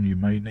moon you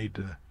may need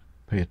to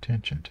pay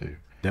attention to.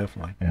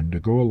 Definitely. And to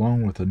go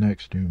along with the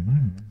next new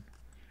moon,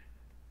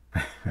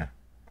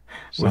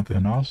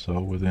 something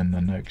also within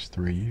the next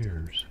 3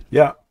 years.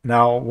 Yeah.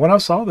 Now, when I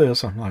saw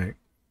this, I'm like,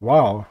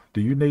 wow,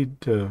 do you need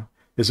to,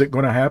 is it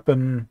going to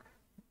happen?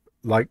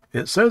 Like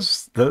it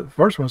says, the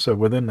first one said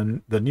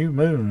within the new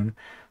moon,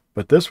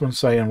 but this one's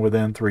saying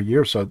within 3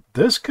 years. So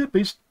this could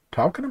be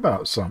talking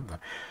about something.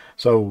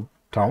 So,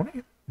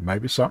 Tony,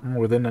 maybe something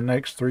within the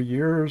next 3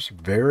 years,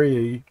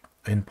 very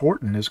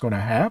important, is going to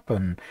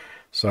happen.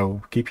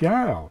 So keep your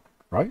eye out,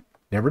 right?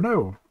 Never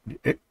know.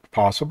 It's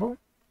possible.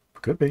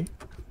 Could be.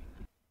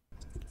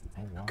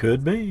 Oh, wow.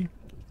 Could be.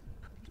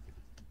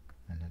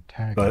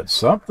 And but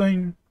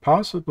something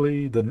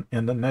possibly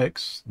in the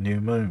next new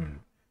moon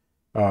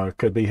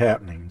could be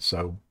happening.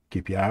 So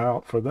keep your eye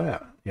out for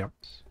that. Yep.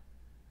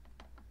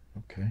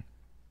 Okay.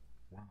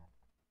 Wow.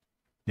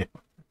 Yeah.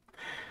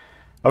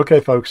 Okay,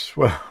 folks.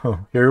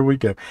 Well, here we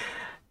go.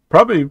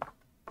 Probably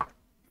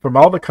from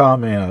all the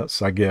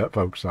comments I get,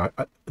 folks,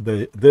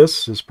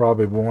 this is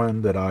probably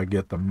one that I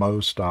get the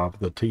most of,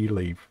 the tea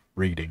leaf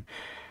reading,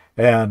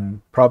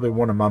 and probably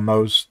one of my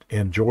most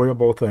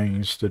enjoyable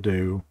things to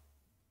do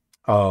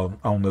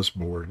on this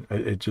board.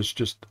 It's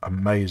just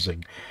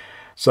amazing.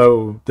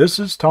 So this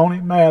is Tony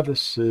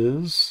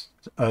Mathis's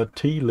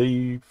tea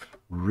leaf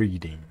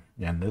reading,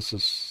 and this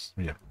is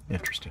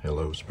interesting.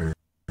 Hello,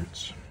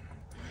 spirits.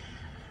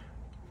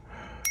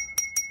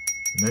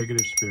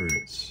 Negative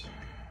spirits.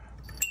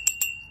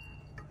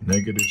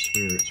 Negative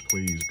spirits,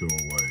 please go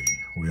away.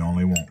 We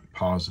only want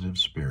positive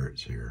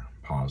spirits here.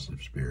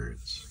 Positive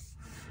spirits.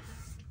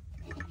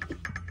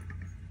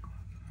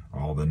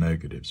 All the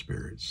negative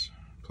spirits,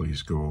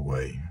 please go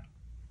away.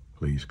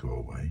 Please go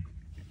away.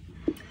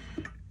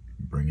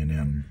 Bringing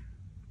in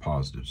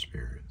positive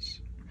spirits.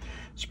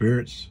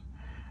 Spirits,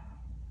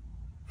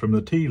 from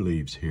the tea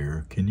leaves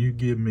here, can you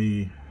give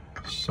me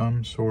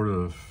some sort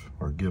of,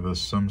 or give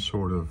us some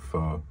sort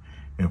of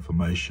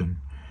information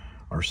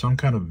or some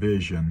kind of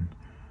vision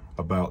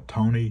about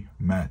Tony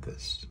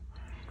Mathis?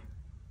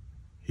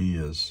 He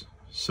is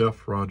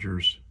SETH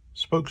Rogers'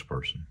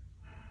 spokesperson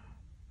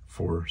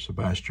for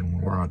Sebastian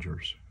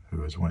Rogers,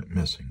 who has went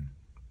missing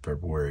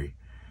February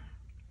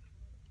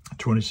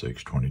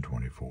 26,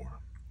 2024.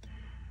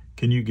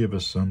 Can you give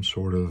us some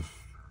sort of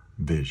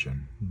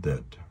vision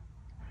that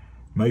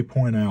may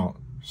point out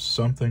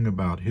something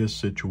about his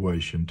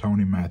situation,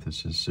 Tony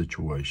Mathis's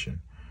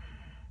situation?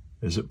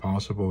 Is it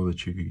possible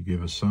that you could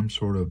give us some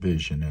sort of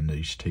vision in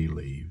these tea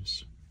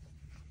leaves?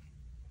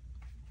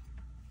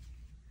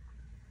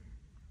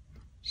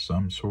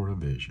 Some sort of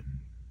vision.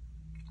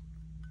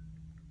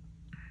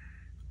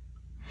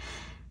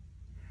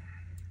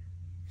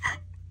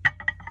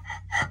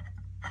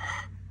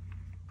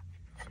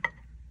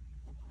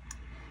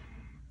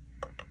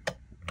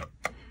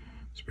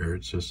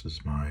 Spirits, this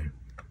is my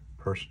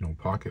personal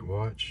pocket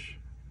watch.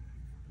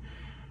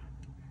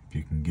 If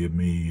you can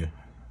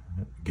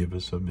give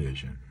us a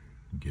vision.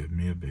 Give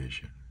me a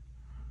vision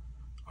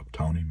of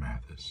Tony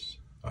Mathis,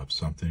 of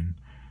something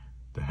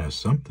that has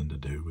something to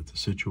do with the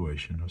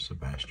situation of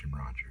Sebastian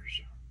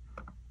Rogers.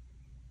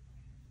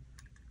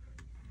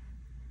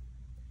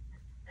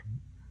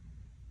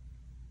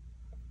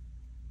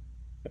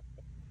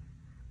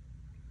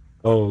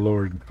 Oh,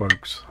 Lord,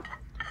 folks.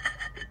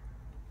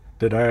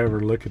 Did I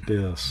ever look at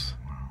this?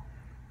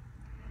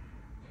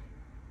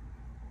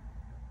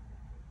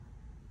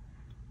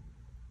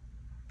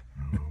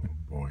 Oh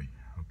boy.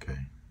 Okay.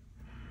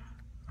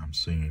 I'm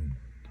seeing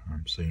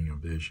a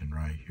vision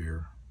right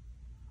here.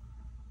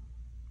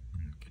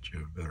 Let me get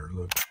you a better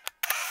look.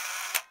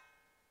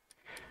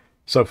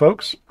 So,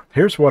 folks,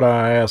 here's what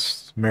I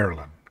asked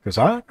Marilyn, because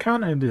I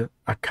kind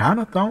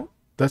of thought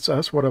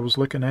that's what I was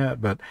looking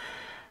at, but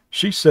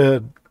she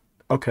said,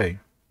 "Okay,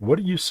 what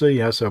do you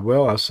see?" I said,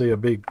 "Well, I see a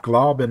big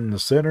glob in the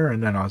center,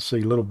 and then I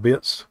see little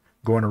bits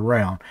going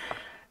around."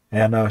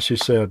 And she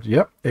said,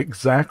 "Yep,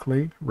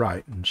 exactly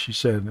right." And she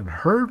said, in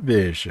her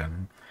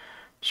vision,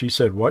 she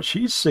said what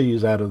she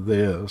sees out of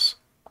this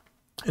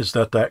is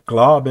that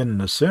glob in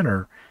the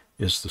center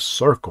is the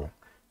circle.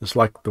 It's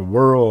like the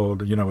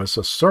world, it's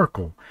a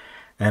circle.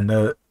 And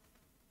the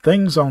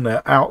things on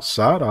the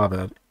outside of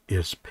it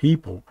is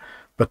people.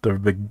 But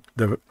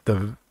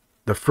the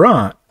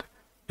front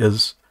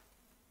is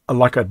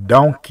like a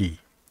donkey,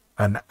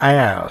 an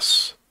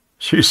ass,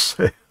 she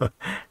said.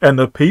 And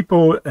the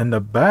people in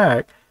the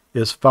back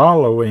is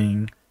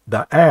following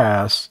the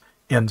ass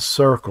in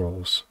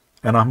circles.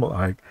 And I'm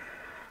like,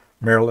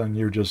 Marilyn,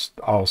 you're just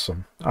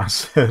awesome. I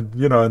said,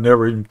 I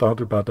never even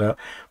thought about that.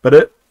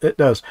 But it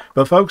does.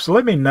 But folks,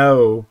 let me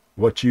know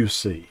what you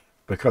see,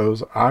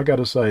 because I got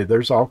to say,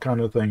 there's all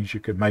kind of things you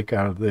could make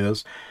out of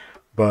this.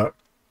 But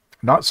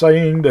not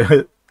saying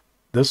that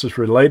this is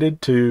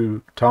related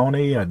to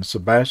Tony and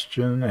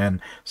Sebastian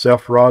and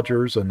Seth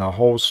Rogers and the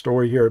whole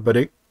story here, but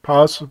it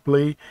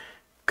possibly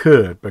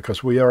could,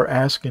 because we are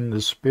asking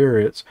the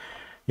spirits,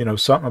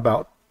 something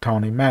about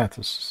Tony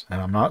Mathis.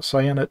 And I'm not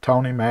saying that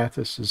Tony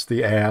Mathis is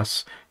the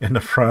ass in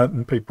the front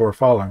and people are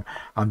following.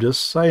 I'm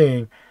just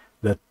saying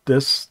that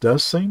this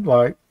does seem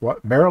like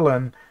what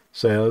Marilyn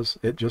says.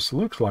 It just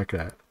looks like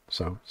that.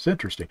 So it's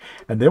interesting.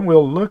 And then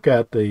we'll look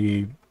at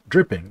the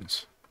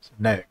drippings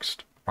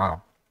next.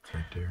 Wow.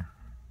 Right there.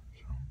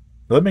 So.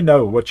 Let me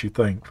know what you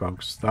think,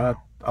 folks. I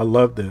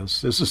love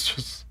this. This is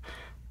just,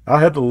 I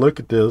had to look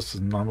at this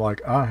and I'm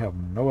like, I have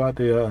no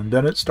idea. And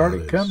then it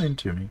started coming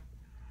to me.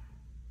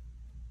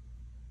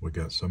 We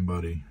got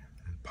somebody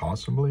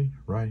possibly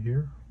right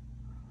here.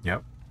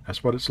 Yep,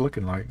 that's what it's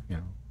looking like,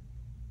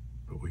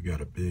 But we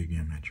got a big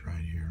image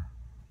right here.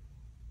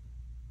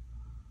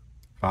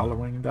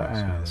 Following the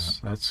ass.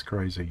 That's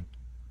crazy.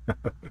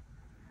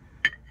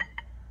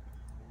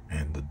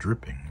 And the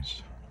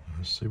drippings.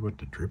 Let's see what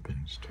the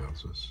drippings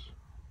tells us.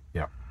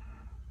 Yep.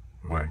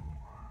 Wait.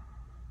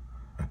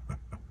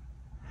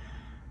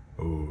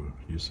 Oh,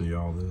 you see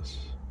all this?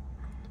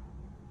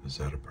 Is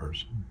that a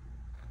person?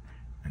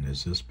 And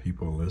is this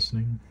people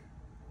listening?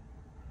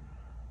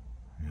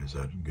 Is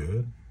that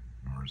good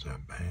or is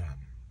that bad?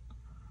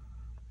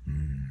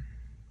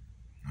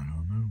 I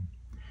don't know.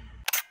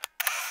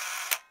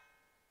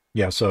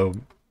 Yeah, so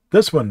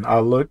this one I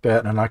looked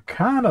at and I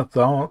kind of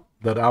thought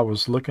that I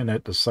was looking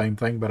at the same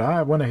thing, but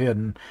I went ahead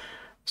and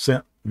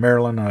sent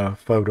Marilyn a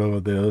photo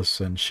of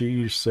this, and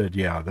she said,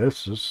 yeah,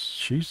 this is,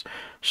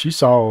 she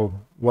saw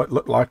what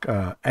looked like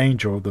an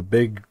angel, the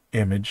big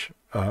image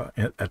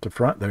at the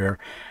front there,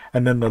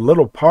 and then the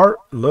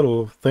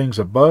little things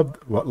above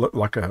what looked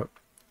like a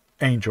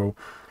angel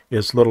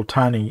is little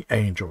tiny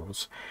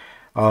angels,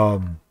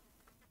 and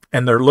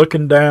they're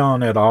looking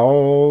down at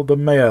all the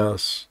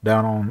mess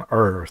down on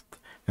earth,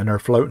 and they're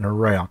floating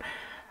around.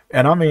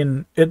 And I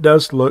mean, it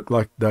does look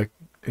like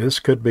this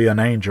could be an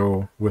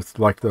angel with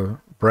like the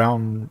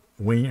brown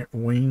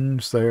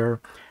wings there,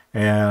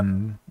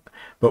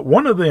 but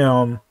one of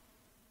them,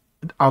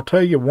 I'll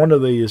tell you, one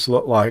of these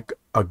looked like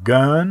a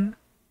gun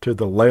to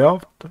the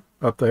left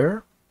up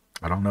there.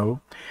 I don't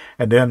know.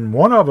 And then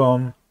one of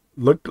them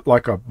looked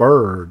like a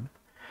bird.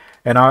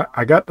 And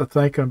I got to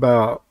thinking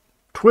about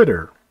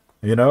Twitter,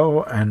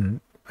 and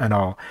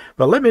all.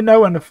 But let me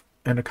know in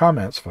the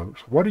comments,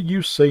 folks. What are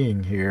you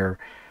seeing here?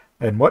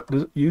 And what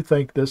do you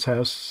think this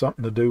has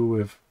something to do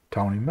with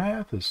Tony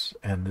Mathis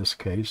and this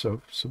case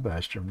of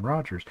Sebastian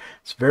Rogers?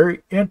 It's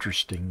very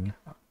interesting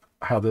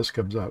how this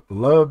comes up.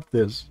 Love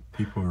this.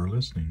 People are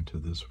listening to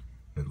this,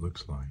 it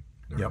looks like.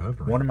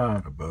 Yep, one of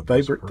my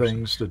favorite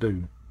things to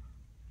do.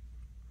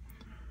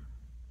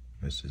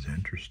 This is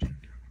interesting.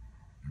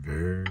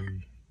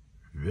 Very,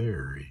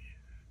 very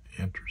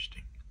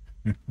interesting.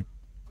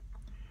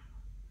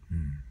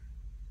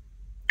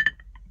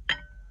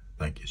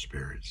 Thank you,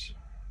 spirits.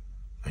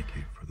 Thank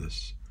you for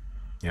this.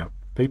 Yep,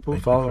 people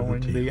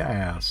following the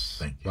ass.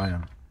 Thank you.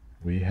 Wow.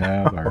 We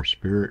have our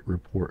spirit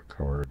report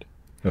card.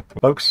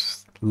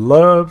 Folks,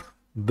 love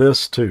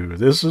this too.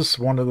 This is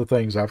one of the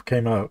things I've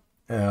came up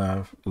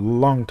a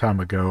long time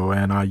ago,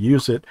 and I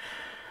use it,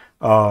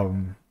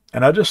 and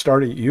I just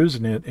started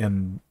using it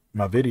in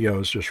my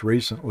videos just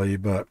recently,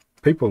 but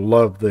people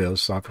love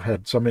this. I've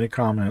had so many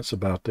comments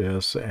about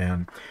this,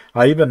 and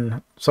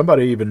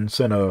somebody even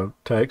sent a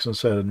text and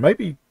said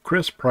maybe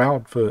Chris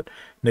Proudfoot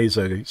needs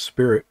a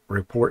spirit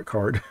report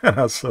card. And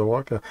I said,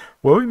 okay,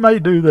 well, we may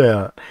do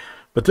that,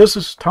 but this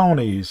is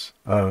Tony's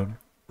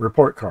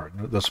report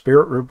card, the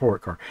spirit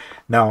report card.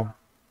 Now,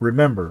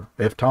 remember,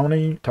 if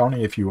Tony,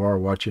 if you are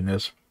watching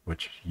this,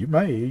 which you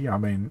may, I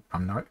mean,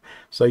 I'm not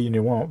saying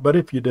you won't, but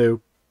if you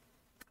do,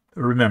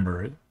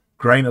 remember it,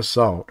 grain of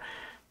salt.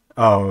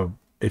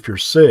 If you're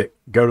sick,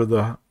 go to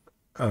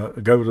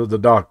the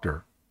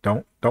doctor.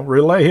 Don't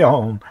rely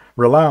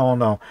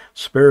on a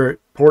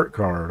spirit report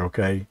card.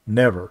 Okay,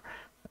 never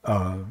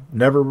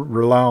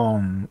rely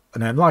on.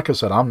 And like I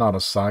said, I'm not a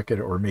psychic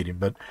or medium,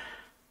 but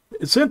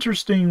it's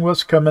interesting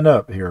what's coming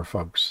up here,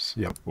 folks.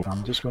 Yep,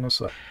 I'm just gonna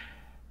say.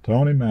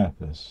 Tony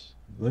Mathis.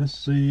 Let's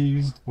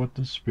see what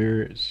the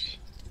spirits,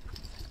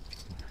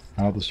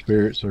 how the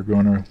spirits are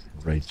going to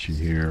rate you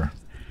here.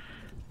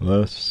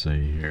 Let's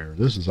see here.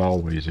 This is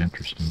always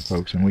interesting,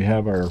 folks. And we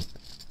have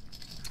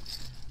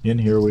in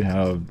here we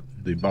have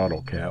the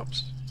bottle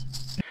caps.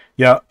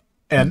 Yeah,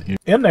 and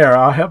in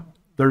there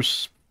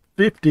there's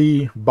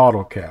 50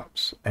 bottle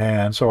caps.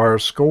 And so our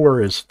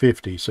score is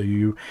 50. So if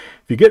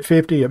you get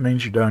 50, it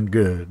means you've done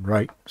good,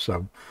 right?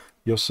 So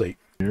you'll see.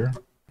 Here.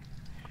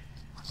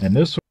 And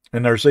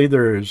there's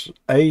either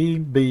A,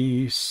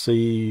 B,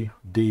 C,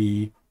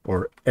 D,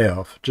 or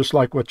F, just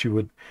like what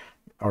you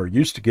are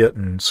used to get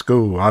in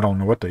school. I don't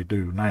know what they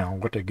do now,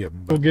 what they give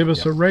them. They'll give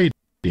us a rating,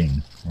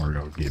 or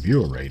they'll give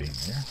you a rating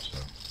here. So,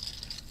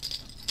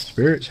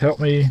 spirits,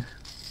 help me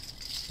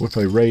with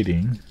a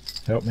rating.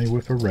 Help me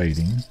with a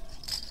rating.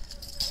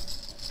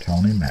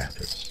 Tony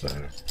Mathis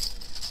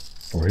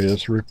for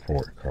his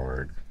report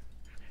card.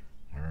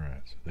 All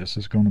right, so this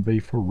is going to be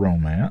for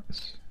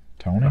romance.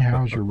 Tony,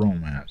 how's your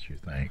romance, you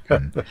think?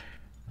 And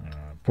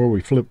before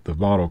we flip the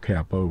bottle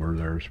cap over,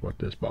 there's what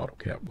this bottle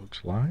cap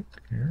looks like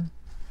here.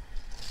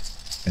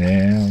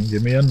 And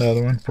give me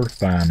another one for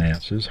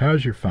finances.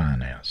 How's your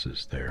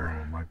finances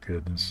there? Oh, my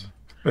goodness.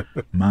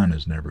 Mine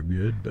is never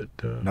good, but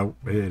nope,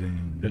 it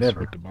ain't that's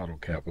never. what the bottle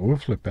cap. We'll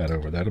flip that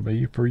over. That'll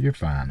be for your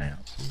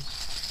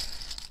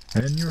finances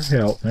and your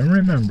health. And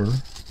remember,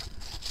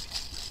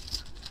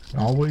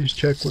 always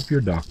check with your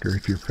doctor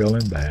if you're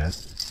feeling bad.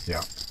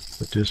 Yeah.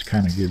 But this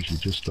kind of gives you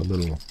just a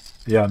little.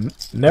 Yeah,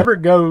 never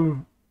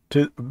go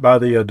by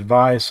the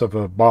advice of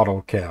a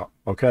bottle cap.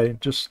 Okay,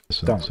 just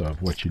sense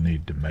of what you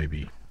need to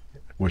maybe.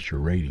 What your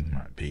rating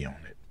might be on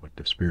it, what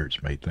the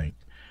spirits may think.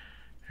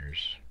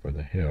 Here's for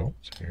the health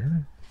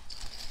here.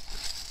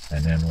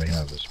 And then we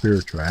have the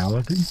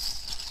spirituality,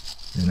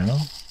 you know.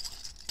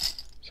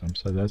 Some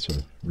say that's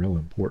a real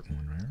important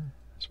one there.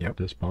 That's what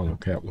this bottle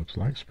cap looks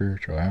like,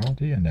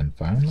 spirituality. And then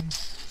finally,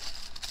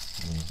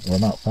 well,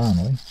 not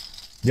finally,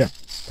 yeah,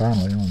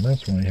 finally on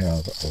this one we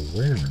have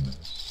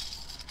awareness.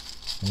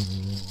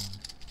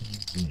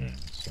 Being,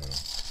 so.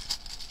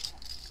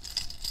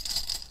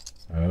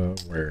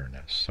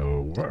 Awareness.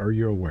 So what are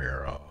you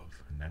aware of?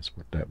 And that's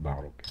what that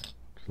bottle cap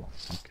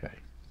looks like.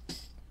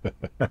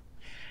 Okay.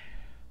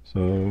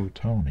 So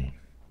Tony,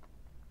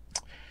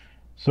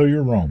 so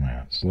your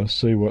romance, let's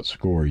see what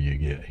score you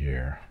get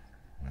here.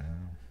 Well,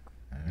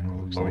 it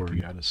looks like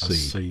you got a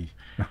C.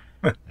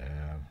 Yeah,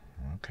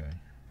 okay,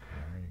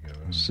 there you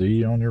go.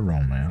 C on your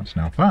romance.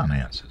 Now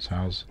finances,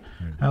 how's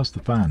the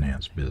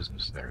finance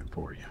business there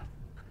for you?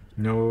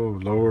 No,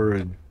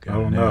 Lord,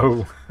 oh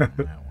no.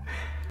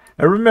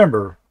 And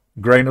remember,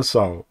 grain of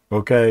salt,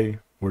 okay?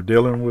 We're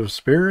dealing with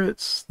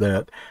spirits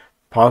that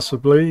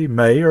possibly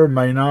may or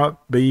may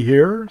not be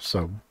here.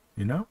 So,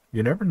 you know,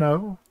 you never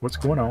know what's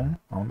going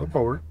on the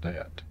board.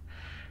 That,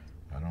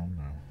 I don't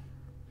know.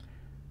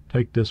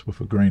 Take this with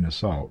a grain of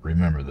salt.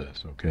 Remember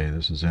this, okay?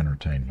 This is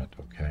entertainment,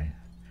 okay?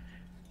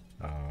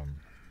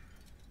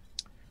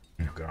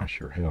 Gosh,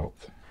 your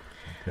health.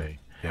 Okay.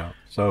 Yeah.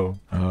 So,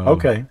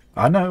 okay,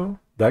 I know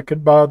that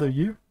could bother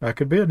you. That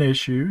could be an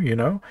issue, you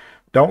know.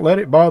 Don't let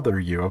it bother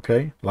you,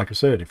 okay? Like I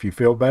said, if you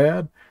feel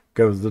bad,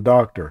 go to the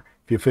doctor.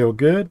 If you feel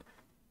good,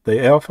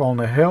 the F on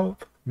the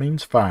health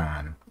means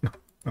fine.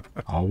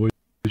 Always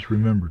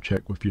remember,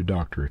 check with your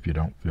doctor if you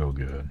don't feel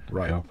good.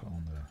 Right. F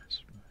on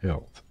the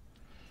health.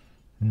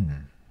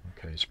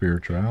 Okay,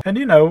 spirituality. And,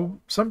 you know,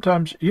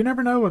 sometimes you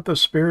never know what the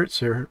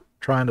spirits are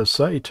trying to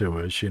say to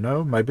us, you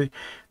know? Maybe,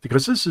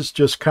 because this is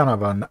just kind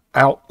of an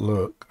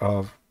outlook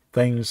of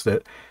things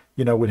that,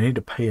 you know, we need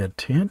to pay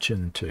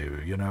attention to,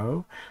 you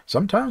know.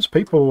 Sometimes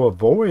people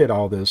avoid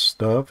all this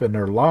stuff in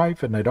their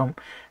life and they don't,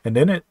 and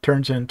then it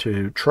turns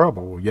into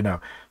trouble, you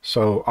know.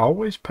 So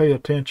always pay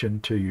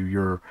attention to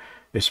your,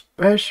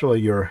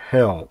 especially your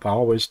health. I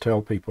always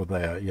tell people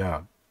that,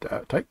 yeah,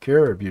 take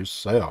care of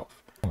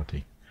yourself.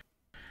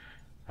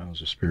 How's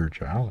the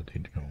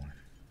spirituality going?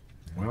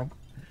 Well,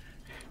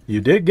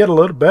 you did get a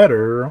little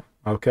better,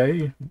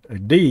 okay.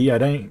 D,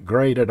 it ain't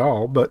great at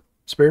all, but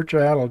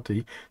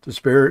spirituality, the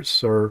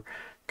spirits are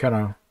kind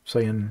of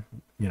saying,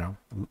 you know,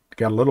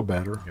 got a little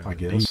better, I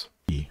guess.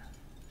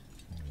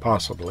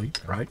 Possibly,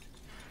 right?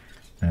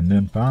 And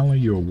then finally,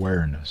 your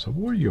awareness. So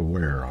what are you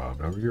aware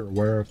of? Are you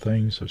aware of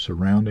things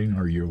surrounding?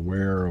 Are you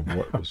aware of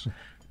what was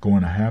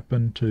going to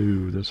happen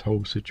to this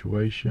whole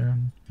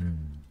situation?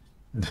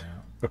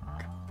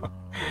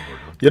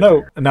 You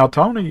know, now,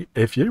 Tony,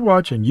 if you're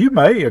watching, you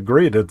may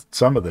agree to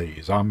some of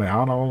these. I mean,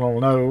 I don't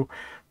know,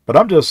 but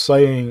I'm just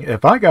saying,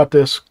 if I got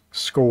this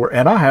score,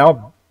 and I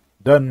have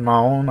done my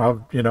own,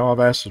 I've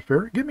asked the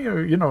spirit, give me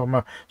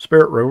my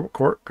spirit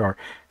report card,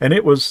 and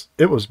it was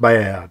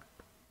bad.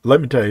 Let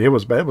me tell you, it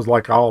was bad. It was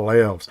like all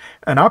elves.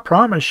 And I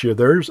promise you,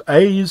 there's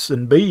A's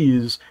and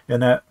B's in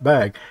that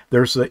bag.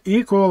 There's the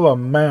equal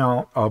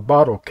amount of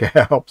bottle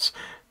caps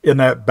in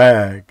that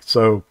bag.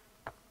 So,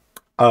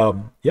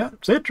 yeah,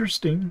 it's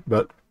interesting,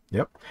 but,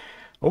 yep.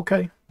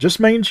 Okay. Just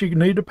means you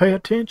need to pay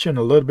attention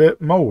a little bit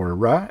more,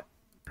 right?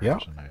 Yeah,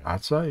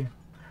 I'd say.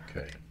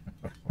 Okay.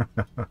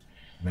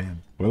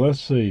 Man. Well,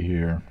 let's see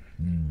here.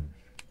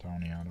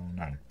 Tony, I don't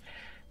know.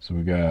 So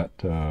we got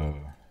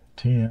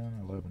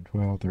 10, 11,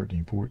 12,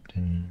 13,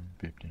 14,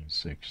 15,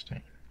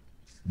 16.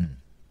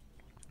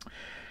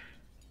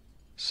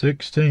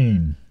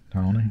 16,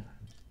 Tony,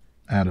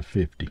 out of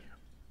 50.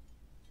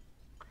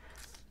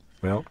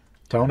 Well,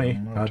 Tony,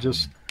 I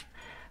just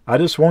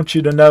want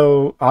you to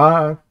know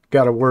I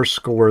got a worse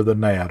score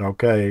than that,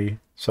 okay?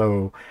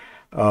 So,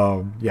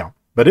 yeah.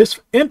 But it's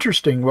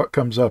interesting what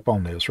comes up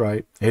on this,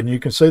 right? And you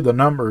can see the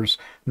numbers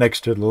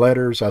next to the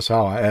letters. That's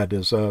how I add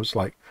this up. It's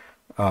like,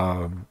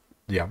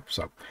 yeah,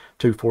 so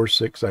 2, 4,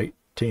 6, 8,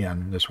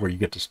 10. That's where you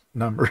get this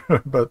number.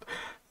 But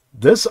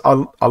this,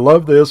 I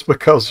love this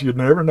because you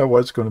never know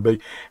what it's going to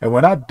be. And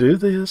when I do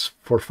this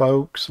for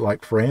folks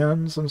like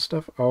friends and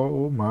stuff,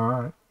 oh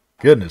my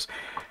goodness.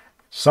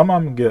 Some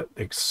of them get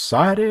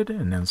excited,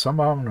 and then some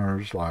of them are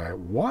just like,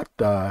 what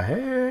the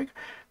heck?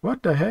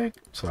 What the heck?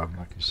 So,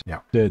 like you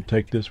said,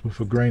 take this with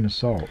a grain of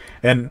salt.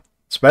 And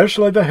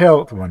especially the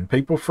health one.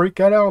 People freak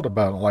out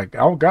about it. Like,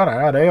 oh God,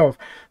 I had health.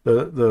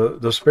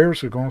 The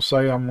spirits are going to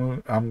say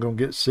I'm going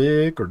to get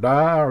sick or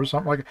die or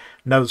something like that.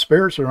 No, the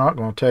spirits are not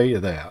going to tell you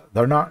that.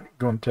 They're not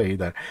going to tell you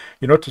that.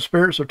 You know what the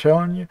spirits are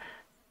telling you?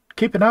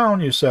 Keep an eye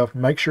on yourself.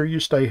 Make sure you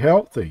stay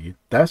healthy.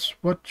 That's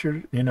what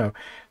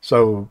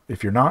So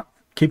if you're not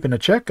keeping a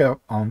checkup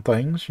on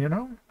things,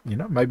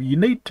 maybe you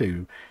need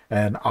to.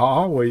 And I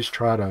always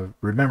try to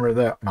remember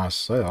that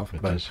myself.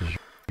 But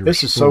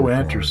this is so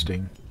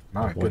interesting.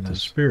 My goodness. What the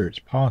spirits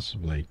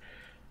possibly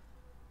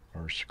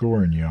are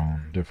scoring you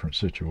on different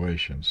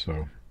situations.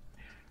 So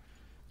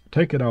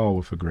take it all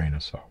with a grain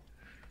of salt.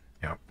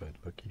 Yep. But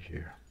looky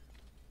here.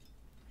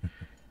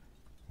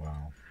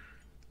 Wow.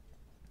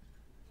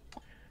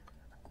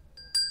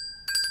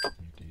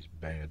 Get these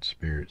bad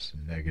spirits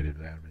and negatives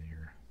out of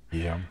here.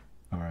 Yeah.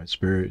 All right,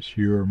 spirits,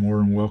 you are more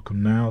than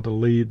welcome now to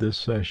lead this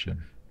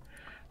session.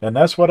 And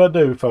that's what I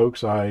do,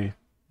 folks. I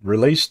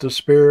release the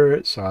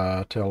spirits.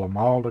 I tell them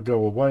all to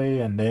go away,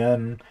 and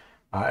then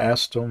I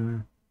ask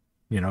them,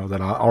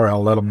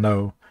 I'll let them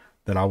know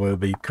that I will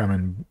be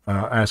coming,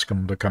 ask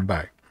them to come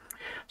back.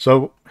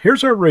 So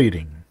here's our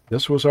reading.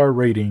 This was our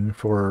reading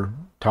for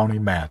Tony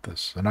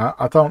Mathis. And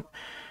I thought,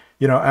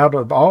 out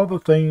of all the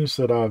things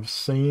that I've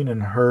seen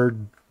and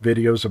heard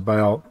videos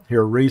about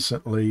here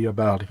recently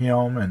about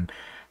him and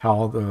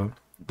how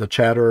the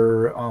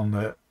chatter on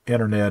the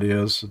internet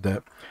is,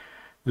 that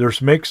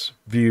there's mixed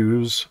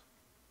views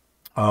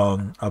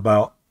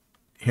about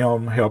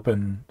him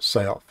helping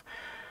self.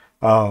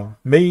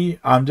 Me,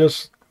 I'm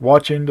just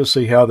watching to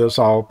see how this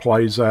all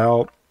plays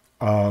out.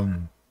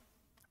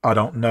 I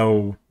don't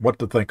know what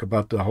to think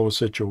about the whole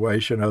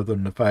situation other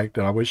than the fact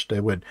that I wish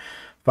they would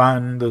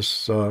find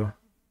this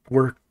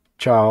poor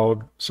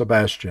child,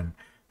 Sebastian.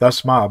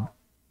 That's my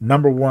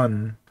number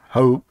one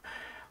hope,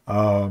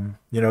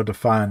 to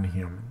find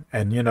him.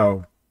 And,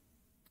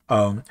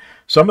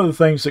 some of the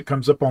things that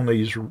comes up on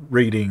these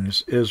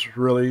readings is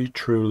really,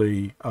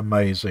 truly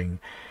amazing.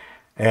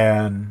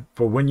 And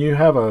for when you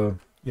have a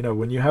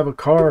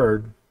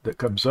card that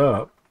comes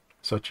up,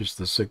 such as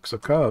the Six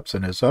of Cups,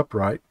 and it's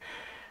upright,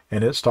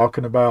 and it's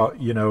talking about,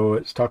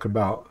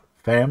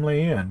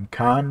 family and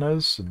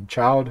kindness and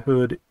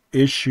childhood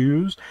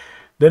issues,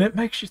 then it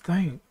makes you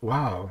think,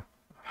 wow,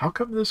 how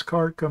come this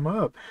card come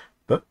up?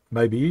 But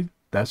maybe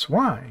that's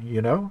why,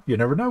 you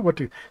never know what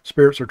the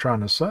spirits are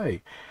trying to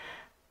say.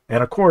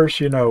 And of course,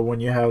 when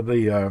you have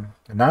the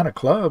Nine of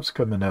Clubs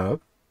coming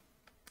up,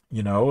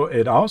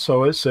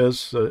 it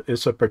says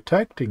it's a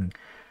protecting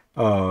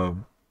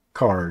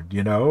card,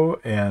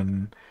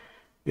 and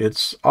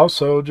it's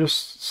also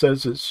just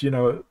says it's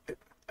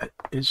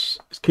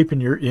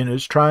keeping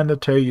it's trying to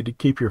tell you to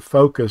keep your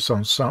focus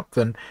on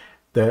something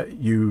that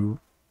you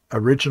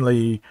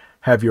originally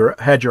had your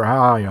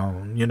eye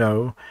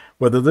on,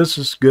 whether this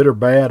is good or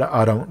bad,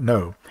 I don't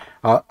know.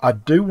 I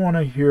do want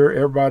to hear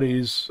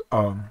everybody's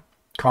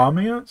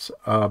comments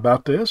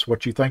about this,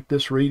 what you think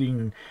this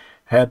reading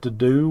had to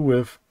do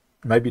with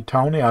maybe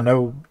Tony. I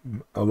know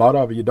a lot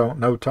of you don't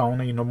know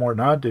Tony no more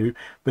than I do,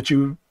 but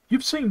you've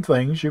seen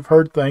things, you've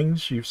heard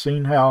things, you've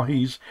seen how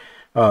he's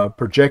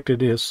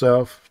projected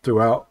himself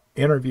throughout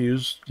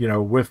interviews,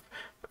 with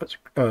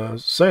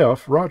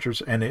Seth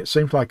Rogers, and it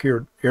seems like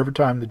every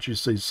time that you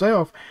see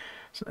Seth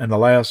in the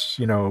last,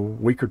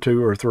 week or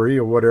two or three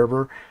or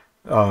whatever,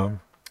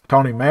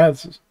 Tony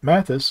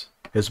Mathis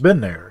has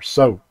been there.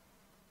 So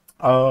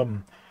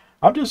I'm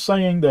just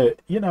saying that,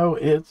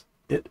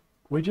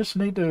 we just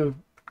need to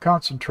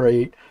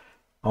concentrate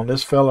on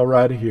this fella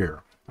right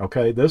here.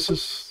 Okay, this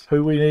is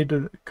who we need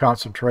to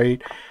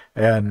concentrate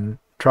and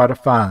try to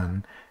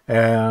find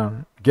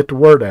and get the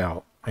word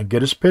out and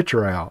get his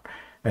picture out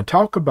and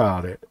talk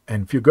about it.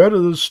 And if you go to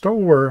the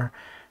store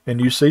and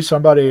you see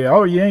somebody,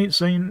 oh, you ain't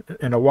seen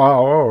in a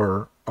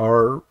while,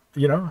 or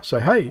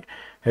say, hey,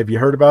 have you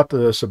heard about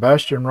the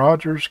Sebastian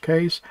Rogers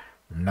case?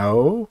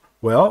 No.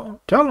 Well,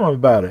 tell them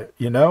about it,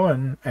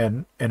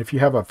 and if you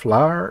have a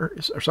flyer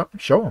or something,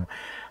 show them.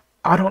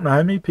 I don't know how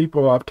many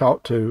people I've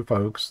talked to,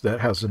 folks, that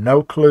has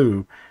no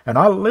clue. And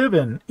I live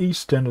in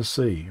East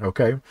Tennessee,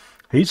 okay?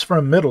 He's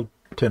from Middle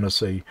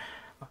Tennessee.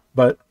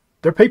 But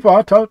there are people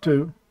I talk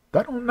to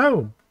that don't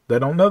know. They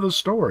don't know the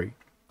story.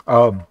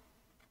 Every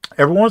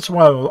once in a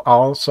while,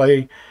 I'll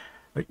say,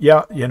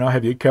 yeah,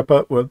 have you kept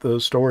up with the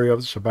story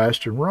of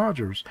Sebastian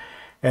Rogers?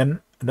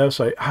 And they'll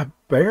say, I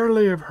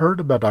barely have heard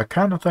about it. I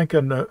kind of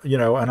thinking,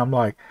 and I'm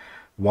like,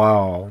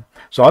 wow.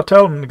 So I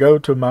tell them to go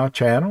to my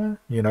channel,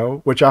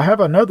 which I have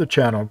another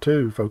channel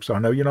too, folks. I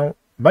know you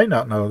may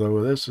not know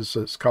though this.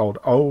 It's called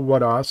Oh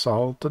What I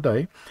Saw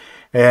Today.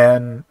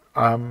 And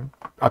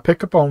I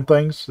pick up on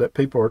things that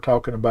people are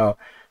talking about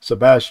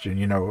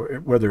Sebastian,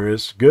 whether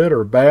it's good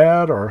or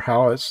bad or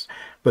how it's,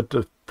 but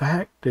the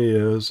fact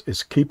is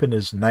keeping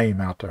his name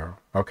out there.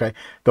 Okay.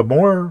 The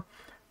more,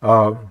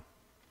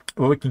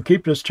 we can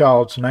keep this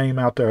child's name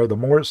out there, the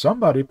more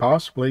somebody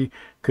possibly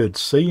could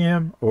see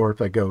him, or if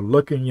they go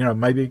looking,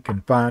 maybe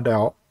can find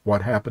out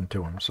what happened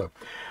to him. So,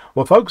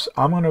 well, folks,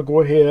 I'm going to go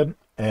ahead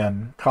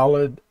and call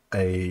it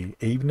a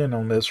evening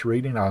on this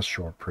reading. I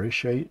sure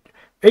appreciate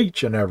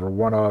each and every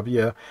one of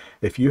you.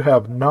 If you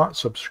have not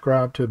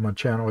subscribed to my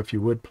channel, if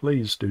you would,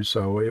 please do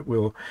so. It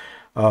will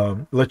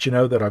let you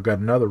know that I've got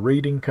another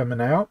reading coming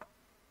out.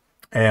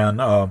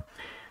 And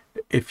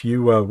if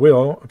you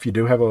if you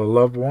do have a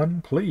loved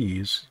one,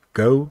 please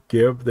go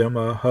give them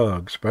a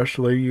hug,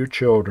 especially your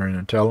children,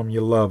 and tell them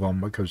you love them,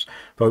 because,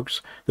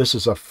 folks, this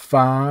is a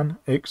fine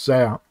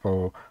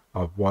example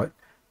of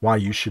why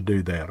you should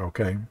do that,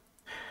 okay?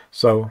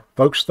 So,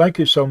 folks, thank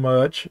you so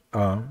much.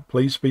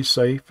 Please be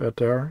safe out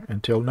there.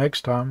 Until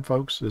next time,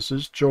 folks, this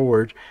is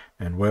George,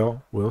 and,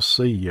 well, we'll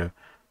see you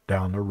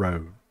down the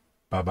road.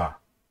 Bye-bye.